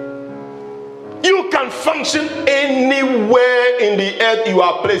 You can function anywhere in the earth you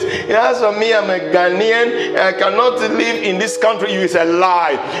are placed. As for me, I'm a Ghanaian, I cannot live in this country. It's a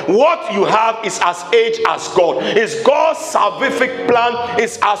lie. What you have is as age as God. It's God's salvific plan.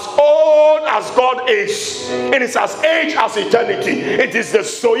 It's as old as God is. It is as age as eternity. It is the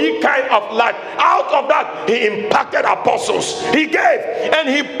Zoe kind of life. Out of that, He impacted apostles. He gave, and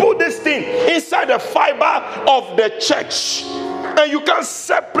He put this thing inside the fiber of the church. And you can't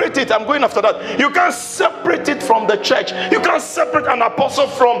separate it. I'm going after that. You can't separate it from the church. You can't separate an apostle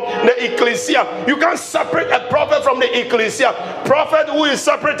from the ecclesia. You can't separate a prophet from the ecclesia. Prophet who is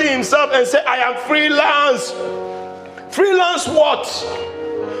separating himself and say, I am freelance. Freelance what?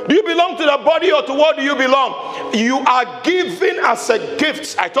 Do you belong to the body, or to what do you belong? You are given as a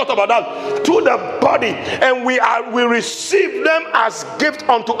gift. I thought about that. To the body, and we receive them as gift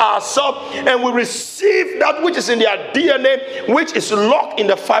unto ourselves, and we receive that which is in their DNA, which is locked in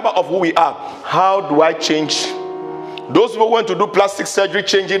the fiber of who we are. How do I change? Those who went to do plastic surgery,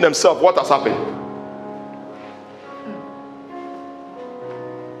 changing themselves, what has happened?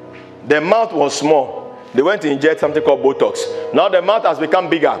 Their mouth was small. They went to inject something called Botox. Now the mouth has become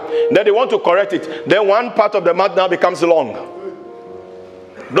bigger. Then they want to correct it. Then one part of the mouth now becomes long.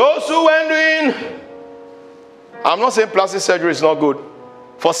 Those who went in, I'm not saying plastic surgery is not good.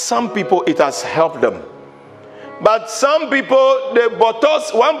 For some people, it has helped them. But some people,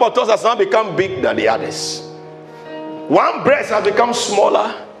 one Botox has now become big than the others. One breast has become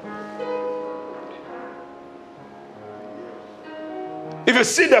smaller. If you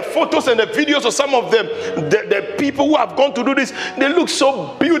see the photos and the videos of some of them, the people who have gone to do this, they look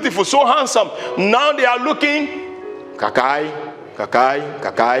so beautiful, so handsome. Now they are looking kakai.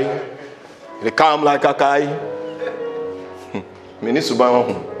 They come like kakai.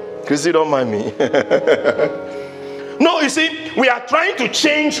 Chrissy, don't mind me. No, you see, we are trying to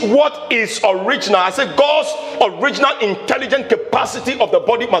change what is original. I said God's original intelligent capacity of the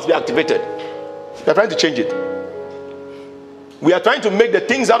body must be activated. We are trying to change it. We are trying to make the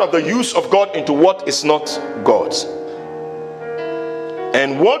things out of the use of God into what is not God's.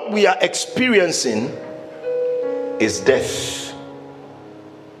 And what we are experiencing is death.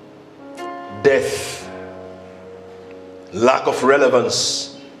 Death. Lack of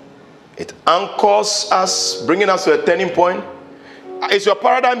relevance. It anchors us, bringing us to a turning point. Is your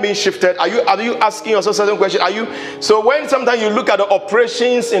paradigm being shifted? Are you asking yourself certain questions? So when sometimes you look at the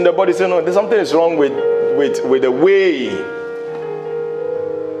operations in the body, say, no, there's something is wrong with the way.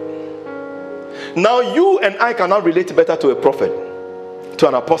 Now you and I cannot relate better to a prophet, to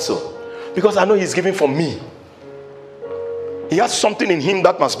an apostle, because I know he's giving for me. He has something in him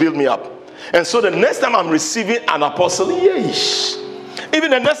that must build me up. And so the next time I'm receiving an apostle, yeesh.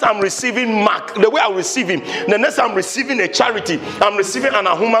 Even the next time I'm receiving Mark, the way I receive him, the next time I'm receiving a charity, I'm receiving an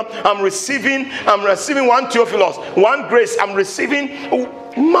Ahuma, I'm receiving one Theophilus, one Grace, I'm receiving, oh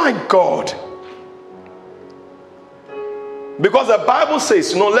my God. Because the Bible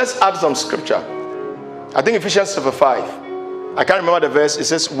says, let's add some scripture. I think Ephesians chapter 5. I can't remember the verse. It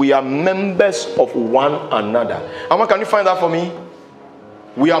says, we are members of one another. Amma, can you find that for me?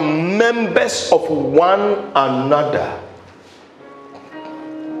 We are members of one another.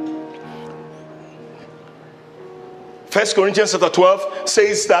 1 Corinthians chapter 12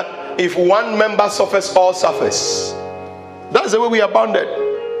 says that if one member suffers, all suffers. That's the way we are bounded.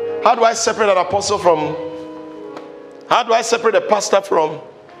 How do I separate an apostle from? How do I separate a pastor from?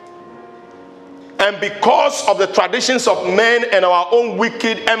 And because of the traditions of men and our own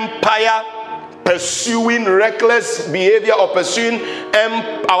wicked empire pursuing reckless behavior or pursuing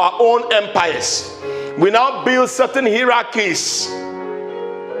our own empires, We now build certain hierarchies.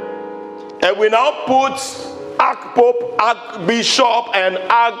 And we now put archpope, archbishop, and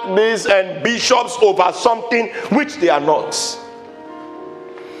archdeacons and bishops over something which they are not.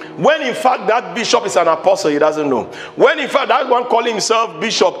 When in fact that bishop is an apostle, he doesn't know. When in fact that one calling himself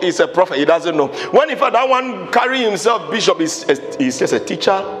bishop is a prophet, he doesn't know. When in fact that one carrying himself bishop is just a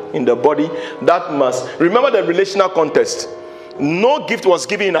teacher in the body, that must remember the relational context. No gift was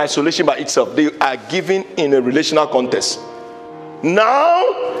given in isolation by itself. They are given in a relational context.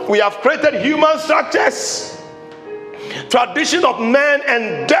 Now we have created human structures, tradition of men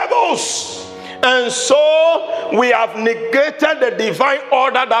and devils, and so we have negated the divine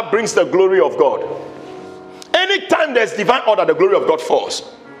order that brings the glory of God. Anytime there's divine order, the glory of God falls.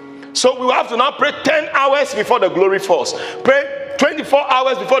 So we have to now pray 10 hours before the glory falls. Pray 24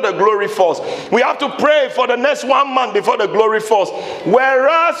 hours before the glory falls. We have to pray for the next 1 month before the glory falls.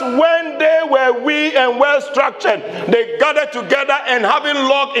 Whereas when they were weak and well structured, they gathered together and having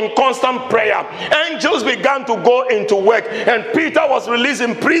locked in constant prayer, angels began to go into work, and Peter was released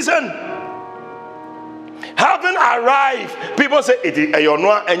in prison. Having arrived, people say it's the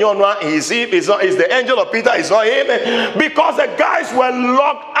angel of Peter, it's not him, because the guys were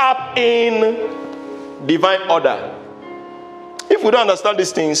locked up in divine order. If we don't understand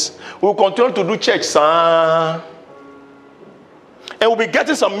these things, we'll continue to do church, and we'll be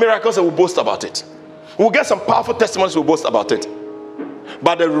getting some miracles and we'll boast about it. We'll get some powerful testimonies, we'll boast about it.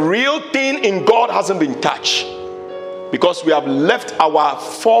 But the real thing in God hasn't been touched, because we have left our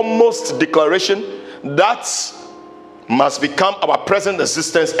foremost declaration that must become our present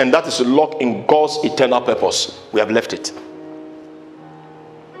existence, and that is to lock in God's eternal purpose. We have left it.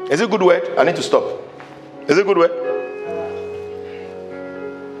 Is it a good word? I need to stop. Is it a good word?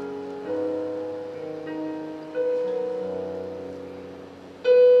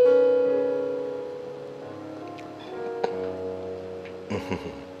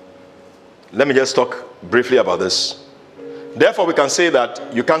 Let me just talk briefly about this. Therefore, we can say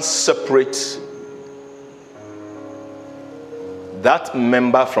that you can't separate that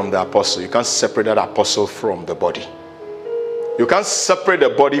member from the apostle. You can't separate that apostle from the body. You can't separate the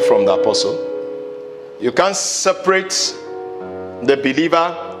body from the apostle. You can't separate the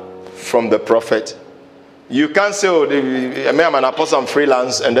believer from the prophet. You can't say, oh, I'm an apostle, I'm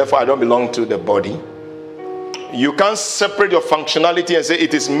freelance, and therefore I don't belong to the body. You can't separate your functionality and say,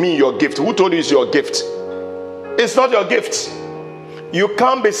 it is me, your gift. Who told you it's your gift? It's not your gift. You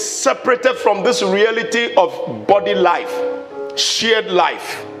can't be separated from this reality of body life, shared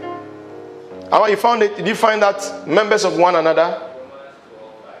life. How you found it? Did you find that members of one another?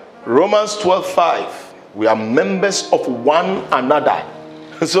 Romans 12:5. We are members of one another.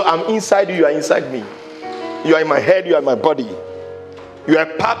 So I'm inside you, you are inside me. You are in my head, you are in my body. You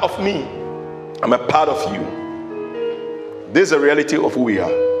are a part of me. I'm a part of you. This is the reality of who we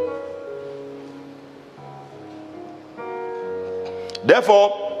are.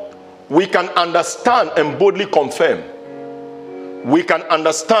 Therefore, we can understand and boldly confirm. We can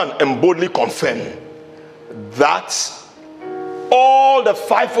understand and boldly confirm that all the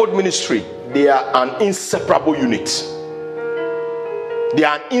fivefold ministry, they are an inseparable unit. They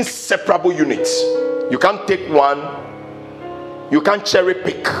are an inseparable unit. You can't take one. You can't cherry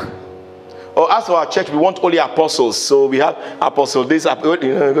pick. Or as for our church, we want only apostles. So we have apostle this,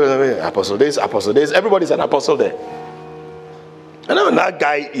 apostle this, apostle this. Everybody's an apostle there. And then that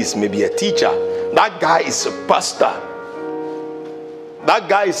guy is maybe a teacher. That guy is a pastor. That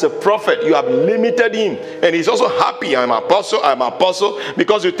guy is a prophet. You have limited him. And he's also happy. I'm apostle.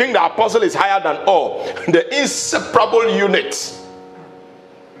 Because you think the apostle is higher than all. The inseparable unit.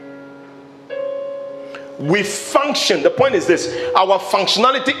 We function. The point is this. Our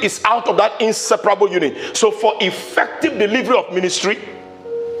functionality is out of that inseparable unit. So for effective delivery of ministry,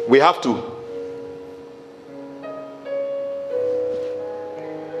 we have to.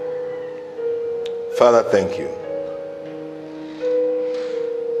 Father, thank you.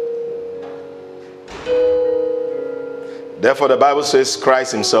 Therefore, the Bible says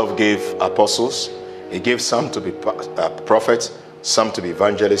Christ himself gave apostles. He gave some to be prophets, some to be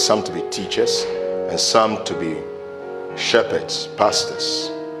evangelists, some to be teachers, and some to be shepherds, pastors.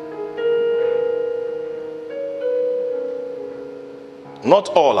 Not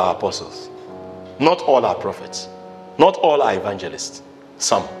all are apostles. Not all are prophets. Not all are evangelists.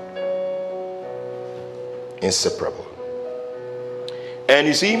 Some. Inseparable. And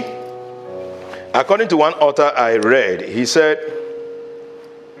you see, according to one author I read, he said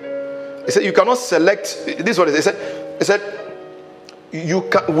you cannot select. This is what he said. He said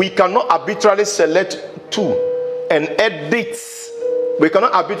we cannot arbitrarily select two and edit. We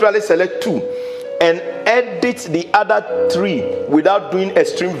cannot arbitrarily select two and edit the other 3 without doing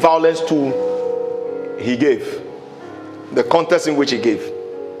extreme violence to he gave, the context in which he gave,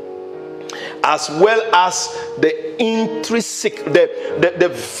 as well as the intrinsic, the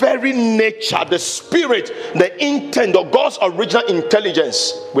very nature, the spirit, the intent of God's original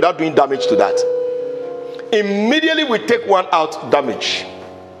intelligence, without doing damage to that. Immediately we take one out, damage,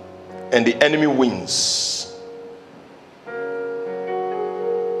 and the enemy wins.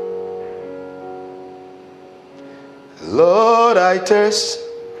 Lord, I thirst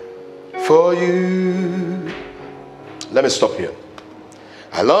for you. Let me stop here.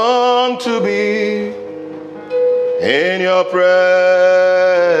 I long to be in your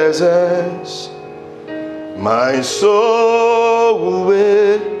presence. My soul will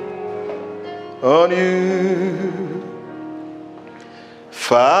wait on you.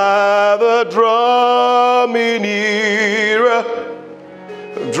 Father, draw me nearer.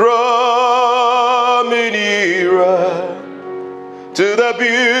 Draw me nearer to the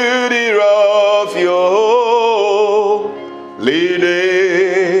beauty of your holy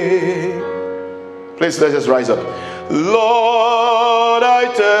name. Please, let's just rise up. Lord, I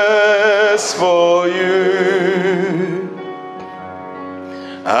thirst for you.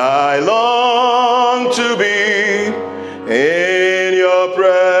 I long to be in your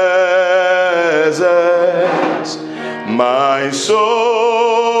presence. My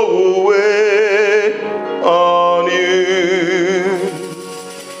soul will wait on you.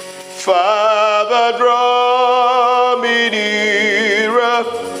 Father, draw me nearer.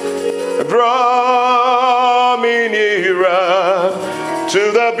 Draw me nearer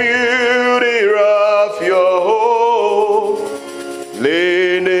to the beauty of your holy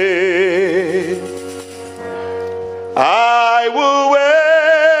name. I will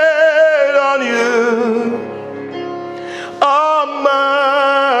wait on you,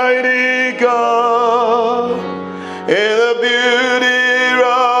 Almighty God, in the beauty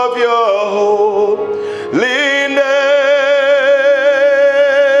of your holy name.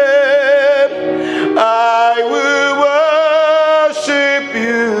 I will worship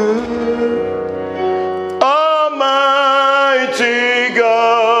you, Almighty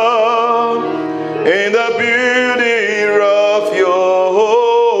God, in the beauty of your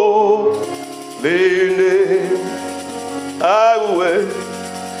holy name. I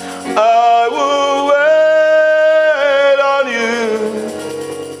will wait on you,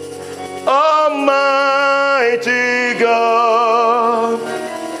 Almighty God,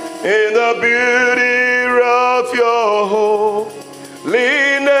 in the beauty of your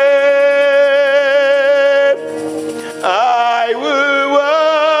holy name. I will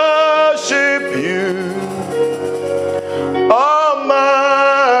worship you,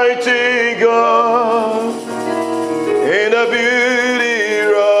 Almighty God, in the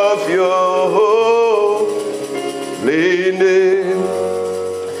beauty of your holy name.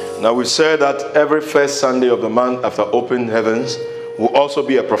 Now we said that every first Sunday of the month after open heavens will also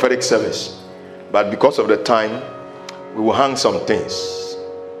be a prophetic service. But because of the time, we will hang some things.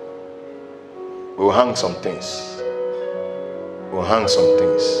 We will hang some things. We will hang some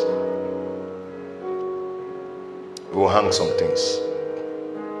things. We will hang some things.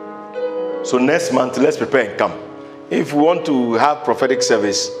 So next month, let's prepare and come. If we want to have prophetic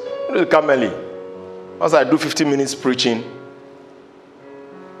service, we'll come early. Once I do 15 minutes preaching.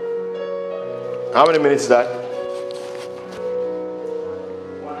 How many minutes is that?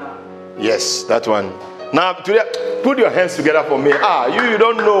 1 hour. Yes, that one. Now, today, put your hands together for me. You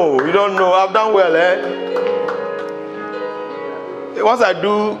don't know. You don't know. I've done well, Once I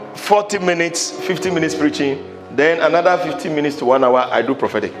do 40 minutes, 50 minutes preaching, then another 15 minutes to 1 hour, I do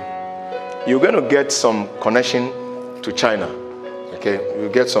prophetic. You're going to get some connection to China. Okay? You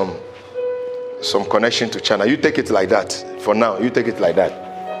get some connection to China. You take it like that. For now, you take it like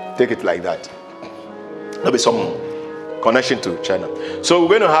that. Take it like that. There'll be some connection to China. So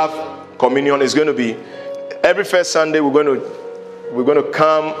we're going to have communion. It's going to be every first Sunday. We're going to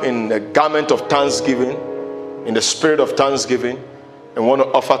come in the garment of thanksgiving, in the spirit of thanksgiving, and want to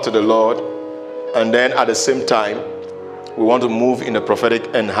offer to the Lord. And then at the same time, we want to move in the prophetic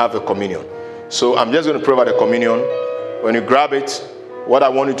and have a communion. So I'm just going to provide a communion. When you grab it, what I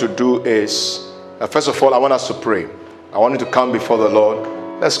want you to do is, first of all, I want us to pray. I want you to come before the Lord.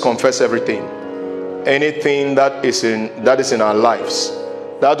 Let's confess everything. Anything that is in our lives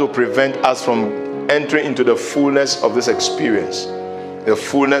that will prevent us from entering into the fullness of this experience. The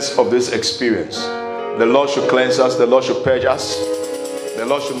fullness of this experience. The Lord should cleanse us. The Lord should purge us. The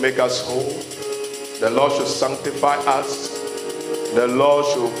Lord should make us whole. The Lord should sanctify us. The Lord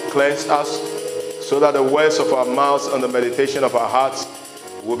should cleanse us, so that the words of our mouths and the meditation of our hearts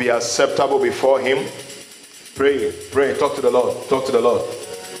will be acceptable before Him. Pray, pray, talk to the Lord, talk to the Lord.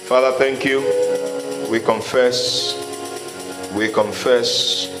 Father, thank you. We confess, we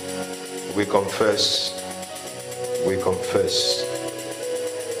confess, we confess, we confess,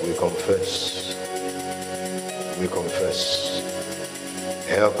 we confess, we confess.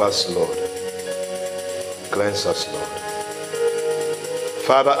 Help us, Lord. Cleanse us, Lord.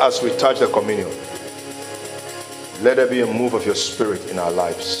 Father, as we touch the communion, let there be a move of your Spirit in our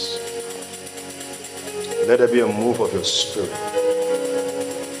lives. Let there be a move of your Spirit.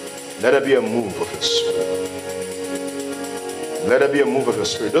 Let there be a move of your Spirit. Let there be a move of your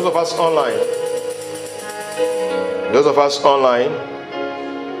Spirit. Those of us online,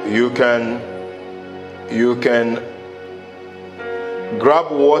 you can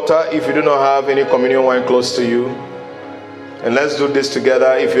grab water if you do not have any communion wine close to you. And let's do this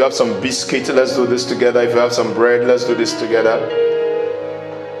together. If you have some biscuit, let's do this together. If you have some bread, let's do this together.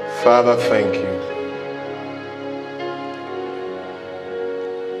 Father, thank you.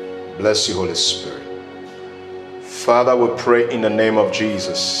 Bless you, Holy Spirit. Father, we pray in the name of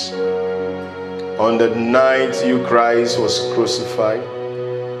Jesus. On the night you, Christ, was crucified,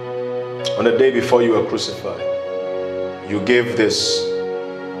 on the day before you were crucified, you gave this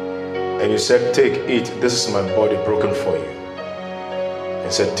and you said, take, eat, this is my body broken for you.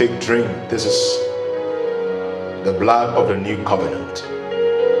 And said, take, drink, this is the blood of the new covenant.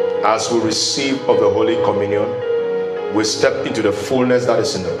 As we receive of the Holy Communion, we step into the fullness that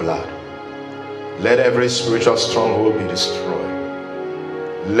is in the blood. Let every spiritual stronghold be destroyed.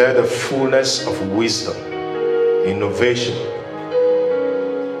 Let the fullness of wisdom, innovation,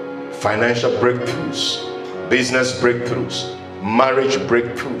 financial breakthroughs, business breakthroughs, marriage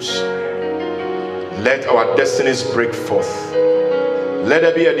breakthroughs, let our destinies break forth. Let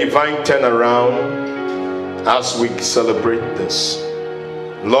there be a divine turnaround as we celebrate this.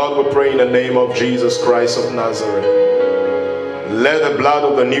 Lord, we pray in the name of Jesus Christ of Nazareth. Let the blood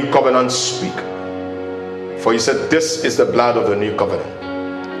of the new covenant speak. For you said, this is the blood of the new covenant.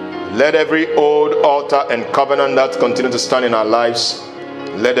 Let every old altar and covenant that continue to stand in our lives,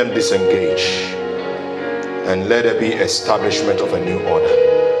 let them disengage. And let there be establishment of a new order.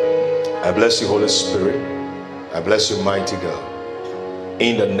 I bless you, Holy Spirit. I bless you, mighty God.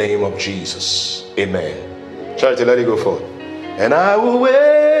 In the name of Jesus. Amen. Charity, let it go forth. And I will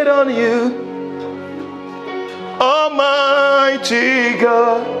wait on you, Almighty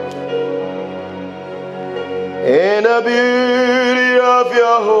God, in the beauty of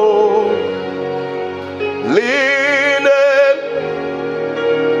your holiness.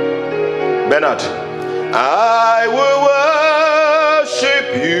 Bernard, I will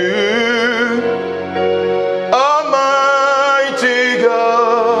worship you, Almighty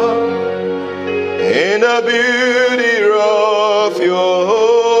God, in the beauty of your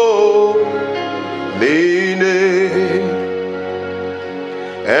holiness,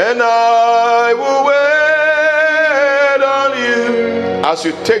 and I will wait on you. As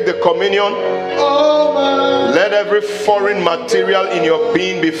you take the communion, let every foreign material in your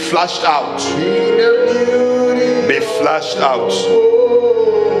being be flushed out. Be flushed out.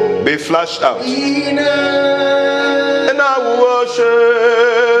 Be flushed out. And I will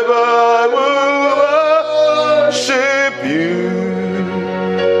worship you,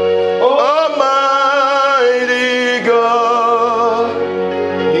 Almighty God,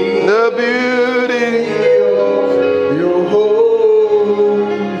 the beauty of your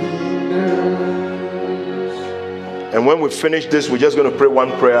holiness. And when we finish this, we're just going to pray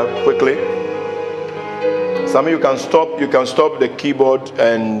one prayer quickly. Some of you can stop the keyboard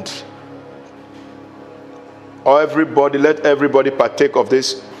and let everybody partake of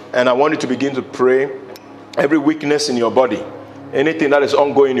this. And I want you to begin to pray. Every weakness in your body, anything that is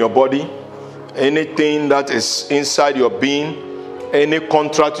ongoing in your body, anything that is inside your being, any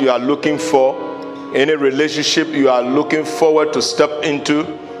contract you are looking for, any relationship you are looking forward to step into,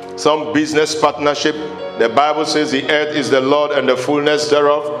 some business partnership. The Bible says the earth is the Lord and the fullness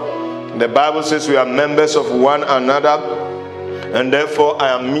thereof. The Bible says we are members of one another, and therefore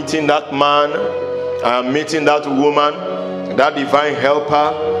I am meeting that man, I am meeting that woman, that divine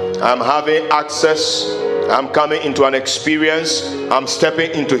helper. I'm having access. I'm coming into an experience. I'm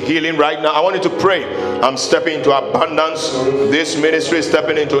stepping into healing right now. I want you to pray. I'm stepping into abundance. This ministry is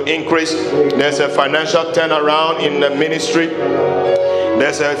stepping into increase. There's a financial turnaround in the ministry.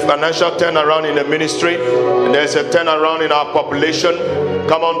 There's a financial turnaround in the ministry. There's a turnaround in our population.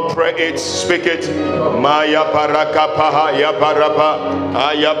 Come on, pray it, speak it. Maya paraka paha ya parapa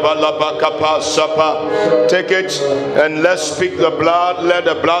ayabalaba kapa sapa. Take it and let's speak the blood. Let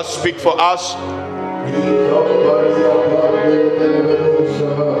the blood speak for us.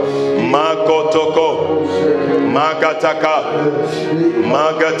 Magataka,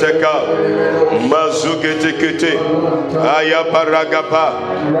 Magateka, Mazugetekete, Ayaparagapa,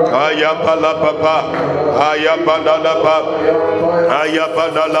 Ayapalapapa, Ayapadalapa,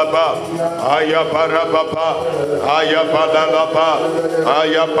 Ayapadalapa, Ayaparapapa, Ayapadalapa,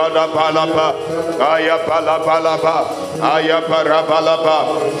 Ayapadapalapa, Ayapalapalapa, Ayaparapalapa,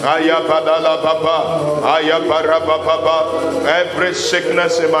 Ayapadalapapa, Ayaparapapa. Every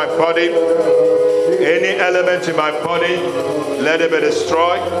sickness in my body, any element in my body, let it be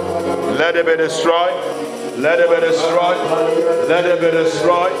destroyed. Let it be destroyed. Let it be destroyed. Let it be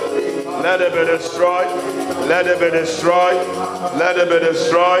destroyed. Let it be destroyed. Let it be destroyed. Let it be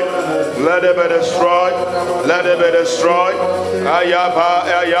destroyed. Let it be destroyed. Let it be destroyed. Ayapa,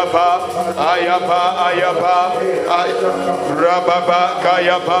 ayapa, ayapa, ayapa, rababa,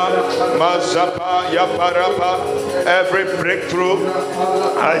 kayapa, mazapa, yaparapa. Every breakthrough,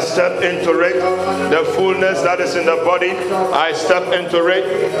 I step into it. The fullness that is in the body, I step into it.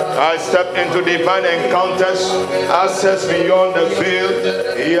 I step into divine encounters, access beyond the veil.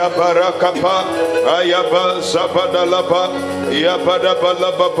 Yaparakapa, ayapa, zapadalapa,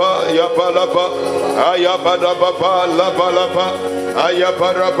 yapadapalapa, yapalapa, ayapadapapa, lapalapa,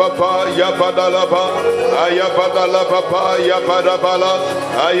 ayaparapapa, yapadalapa, ayapadalapapa, yapadapala,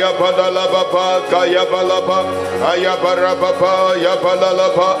 ayapadalapapa, kayapalapa, ayaparapapa,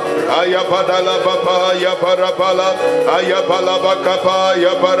 yapadalapa, ayapadalapapa, yaparapala, ayapalabakapa,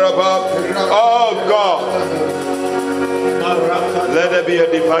 yaparapa. Oh God, let there be a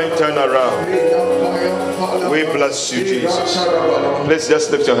divine turnaround. We bless you, Jesus. Please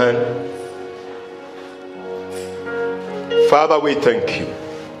just lift your hand. Father, we thank you.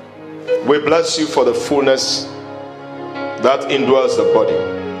 We bless you for the fullness that indwells the body.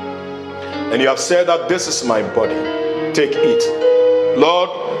 And you have said that this is my body. Take it. Lord,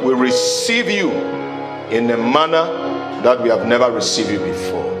 we receive you in a manner that we have never received you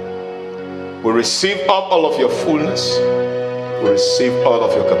before. We receive all of your fullness. We receive all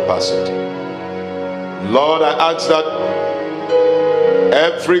of your capacity. Lord, I ask that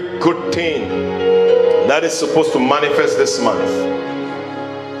every good thing that is supposed to manifest this month,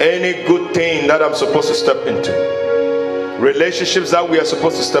 any good thing that I'm supposed to step into, relationships that we are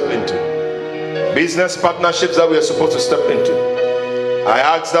supposed to step into, business partnerships that we are supposed to step into, I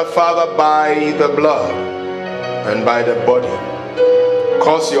ask that, Father, by the blood and by the body,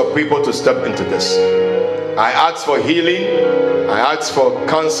 cause your people to step into this. I ask for healing. I ask for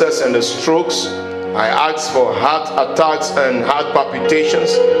cancers and the strokes. I ask for heart attacks and heart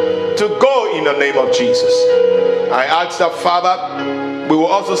palpitations to go in the name of Jesus. I ask that, Father, we will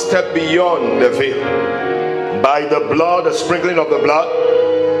also step beyond the veil. By the blood, the sprinkling of the blood,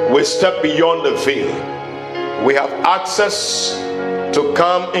 we step beyond the veil. We have access to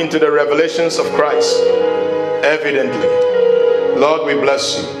come into the revelations of Christ evidently. Lord, we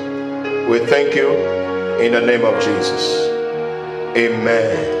bless you. We thank you in the name of Jesus.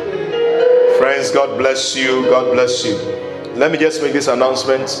 Amen. Friends, God bless you. God bless you. Let me just make this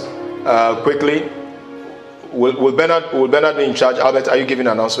announcement quickly. Will Bernard be in charge? Albert, are you giving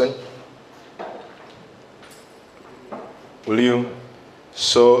an announcement? Will you?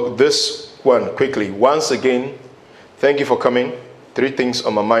 So this one, quickly. Once again, thank you for coming. 3 things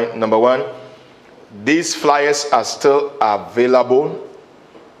on my mind. Number 1, these flyers are still available.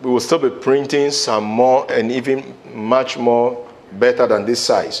 We will still be printing some more and even much more better than this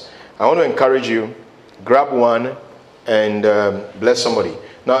size. I want to encourage you, grab one and bless somebody.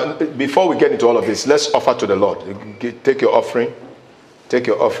 Now, before we get into all of this, let's offer to the Lord. Take your offering. Take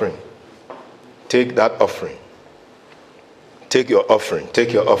your offering. Take that offering. Take your offering.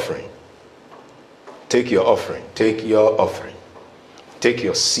 Take your offering. Take your offering. Take your offering. Take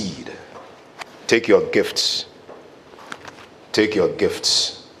your seed. Take your gifts. Take your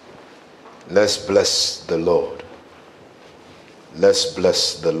gifts. Let's bless the Lord. Let's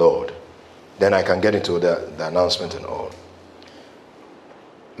bless the Lord. Then I can get into the announcement and all.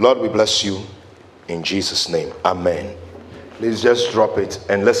 Lord, we bless you in Jesus' name. Amen. Please just drop it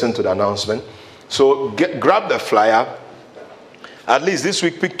and listen to the announcement. So grab the flyer. At least this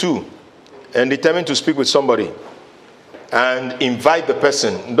week, pick 2 and determine to speak with somebody and invite the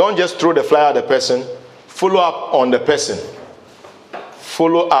person. Don't just throw the flyer at the person. Follow up on the person.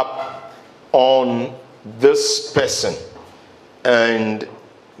 Follow up on this person and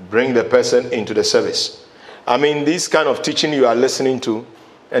bring the person into the service. I mean, this kind of teaching you are listening to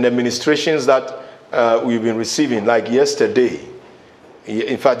and the ministrations that we've been receiving, like yesterday.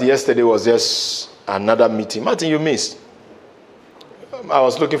 In fact, yesterday was just another meeting. Martin, you missed. I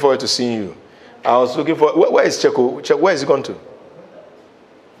was looking forward to seeing you. I was looking for... Where is Checo? Where is he gone to?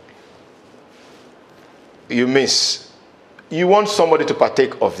 you miss. You want somebody to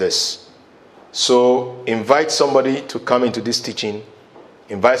partake of this. So invite somebody to come into this teaching.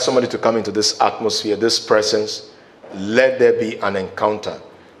 Invite somebody to come into this atmosphere, this presence. Let there be an encounter.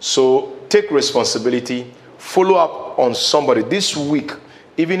 So take responsibility. Follow up on somebody this week.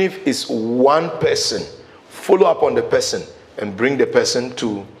 Even if it's one person, follow up on the person and bring the person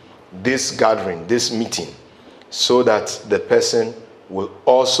to this gathering, this meeting, so that the person will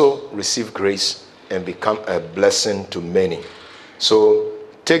also receive grace and become a blessing to many. So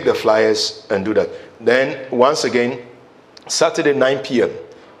take the flyers and do that. Then once again, Saturday 9 p.m.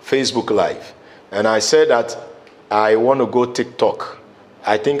 Facebook Live. And I said that I want to go TikTok.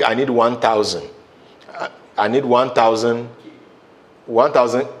 I think I need 1,000. I need 1K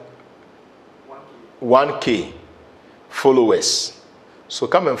followers. So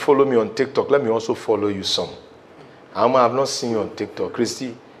come and follow me on TikTok. Let me also follow you some. I have not seen you on TikTok.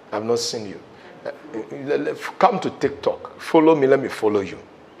 Christy, I have not seen you. Come to TikTok. Follow me. Let me follow you.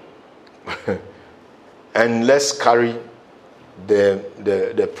 And let's carry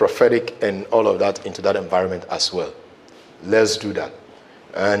the prophetic and all of that into that environment as well. Let's do that.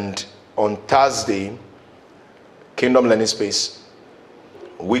 And on Thursday, Kingdom Learning Space,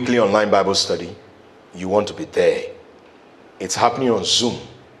 weekly online Bible study. You want to be there. It's happening on Zoom.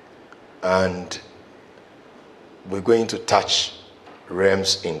 And we're going to touch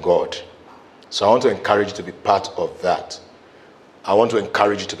realms in God. So I want to encourage you to be part of that. I want to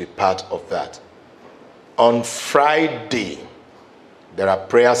encourage you to be part of that. On Friday, there are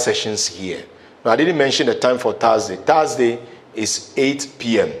prayer sessions here. Now, I didn't mention the time for Thursday. Thursday is 8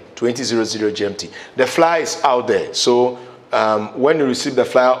 p.m., 2000 GMT. The flyer is out there. So when you receive the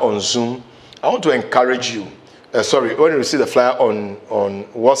flyer on Zoom, I want to encourage you. When you receive the flyer on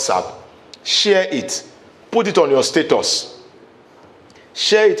WhatsApp, share it. Put it on your status.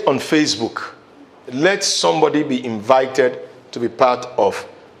 Share it on Facebook. Let somebody be invited to be part of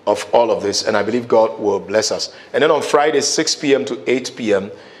all of this. And I believe God will bless us. And then on Friday, 6 p.m. to 8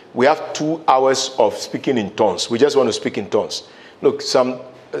 p.m., we have 2 hours of speaking in tongues. We just want to speak in tongues. Look,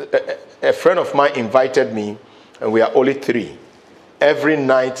 a friend of mine invited me, and we are only 3. Every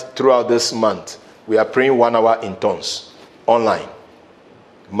night throughout this month, we are praying 1 hour in tongues, online.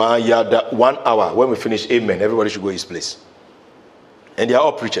 1 hour. When we finish, amen, everybody should go his place. And they are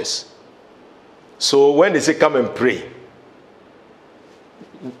all preachers. So when they say come and pray,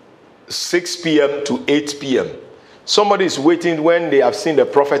 6 p.m. to 8 p.m., somebody is waiting when they have seen the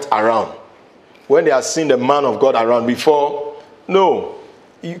prophet around, when they have seen the man of God around before. No,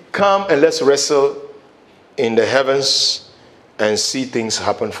 you come and let's wrestle in the heavens and see things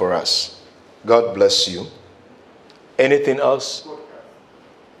happen for us. God bless you. Anything else?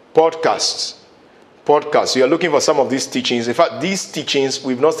 Podcasts. You are looking for some of these teachings. In fact, these teachings,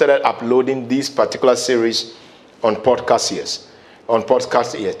 we've not started uploading this particular series on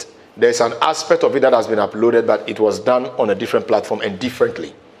podcast yet. There's an aspect of it that has been uploaded, but it was done on a different platform and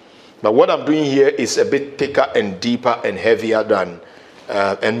differently. But what I'm doing here is a bit thicker and deeper and heavier than,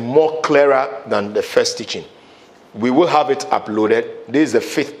 and more clearer than the first teaching. We will have it uploaded. This is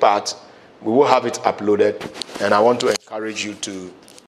the 5th part. We will have it uploaded, and I want to encourage you to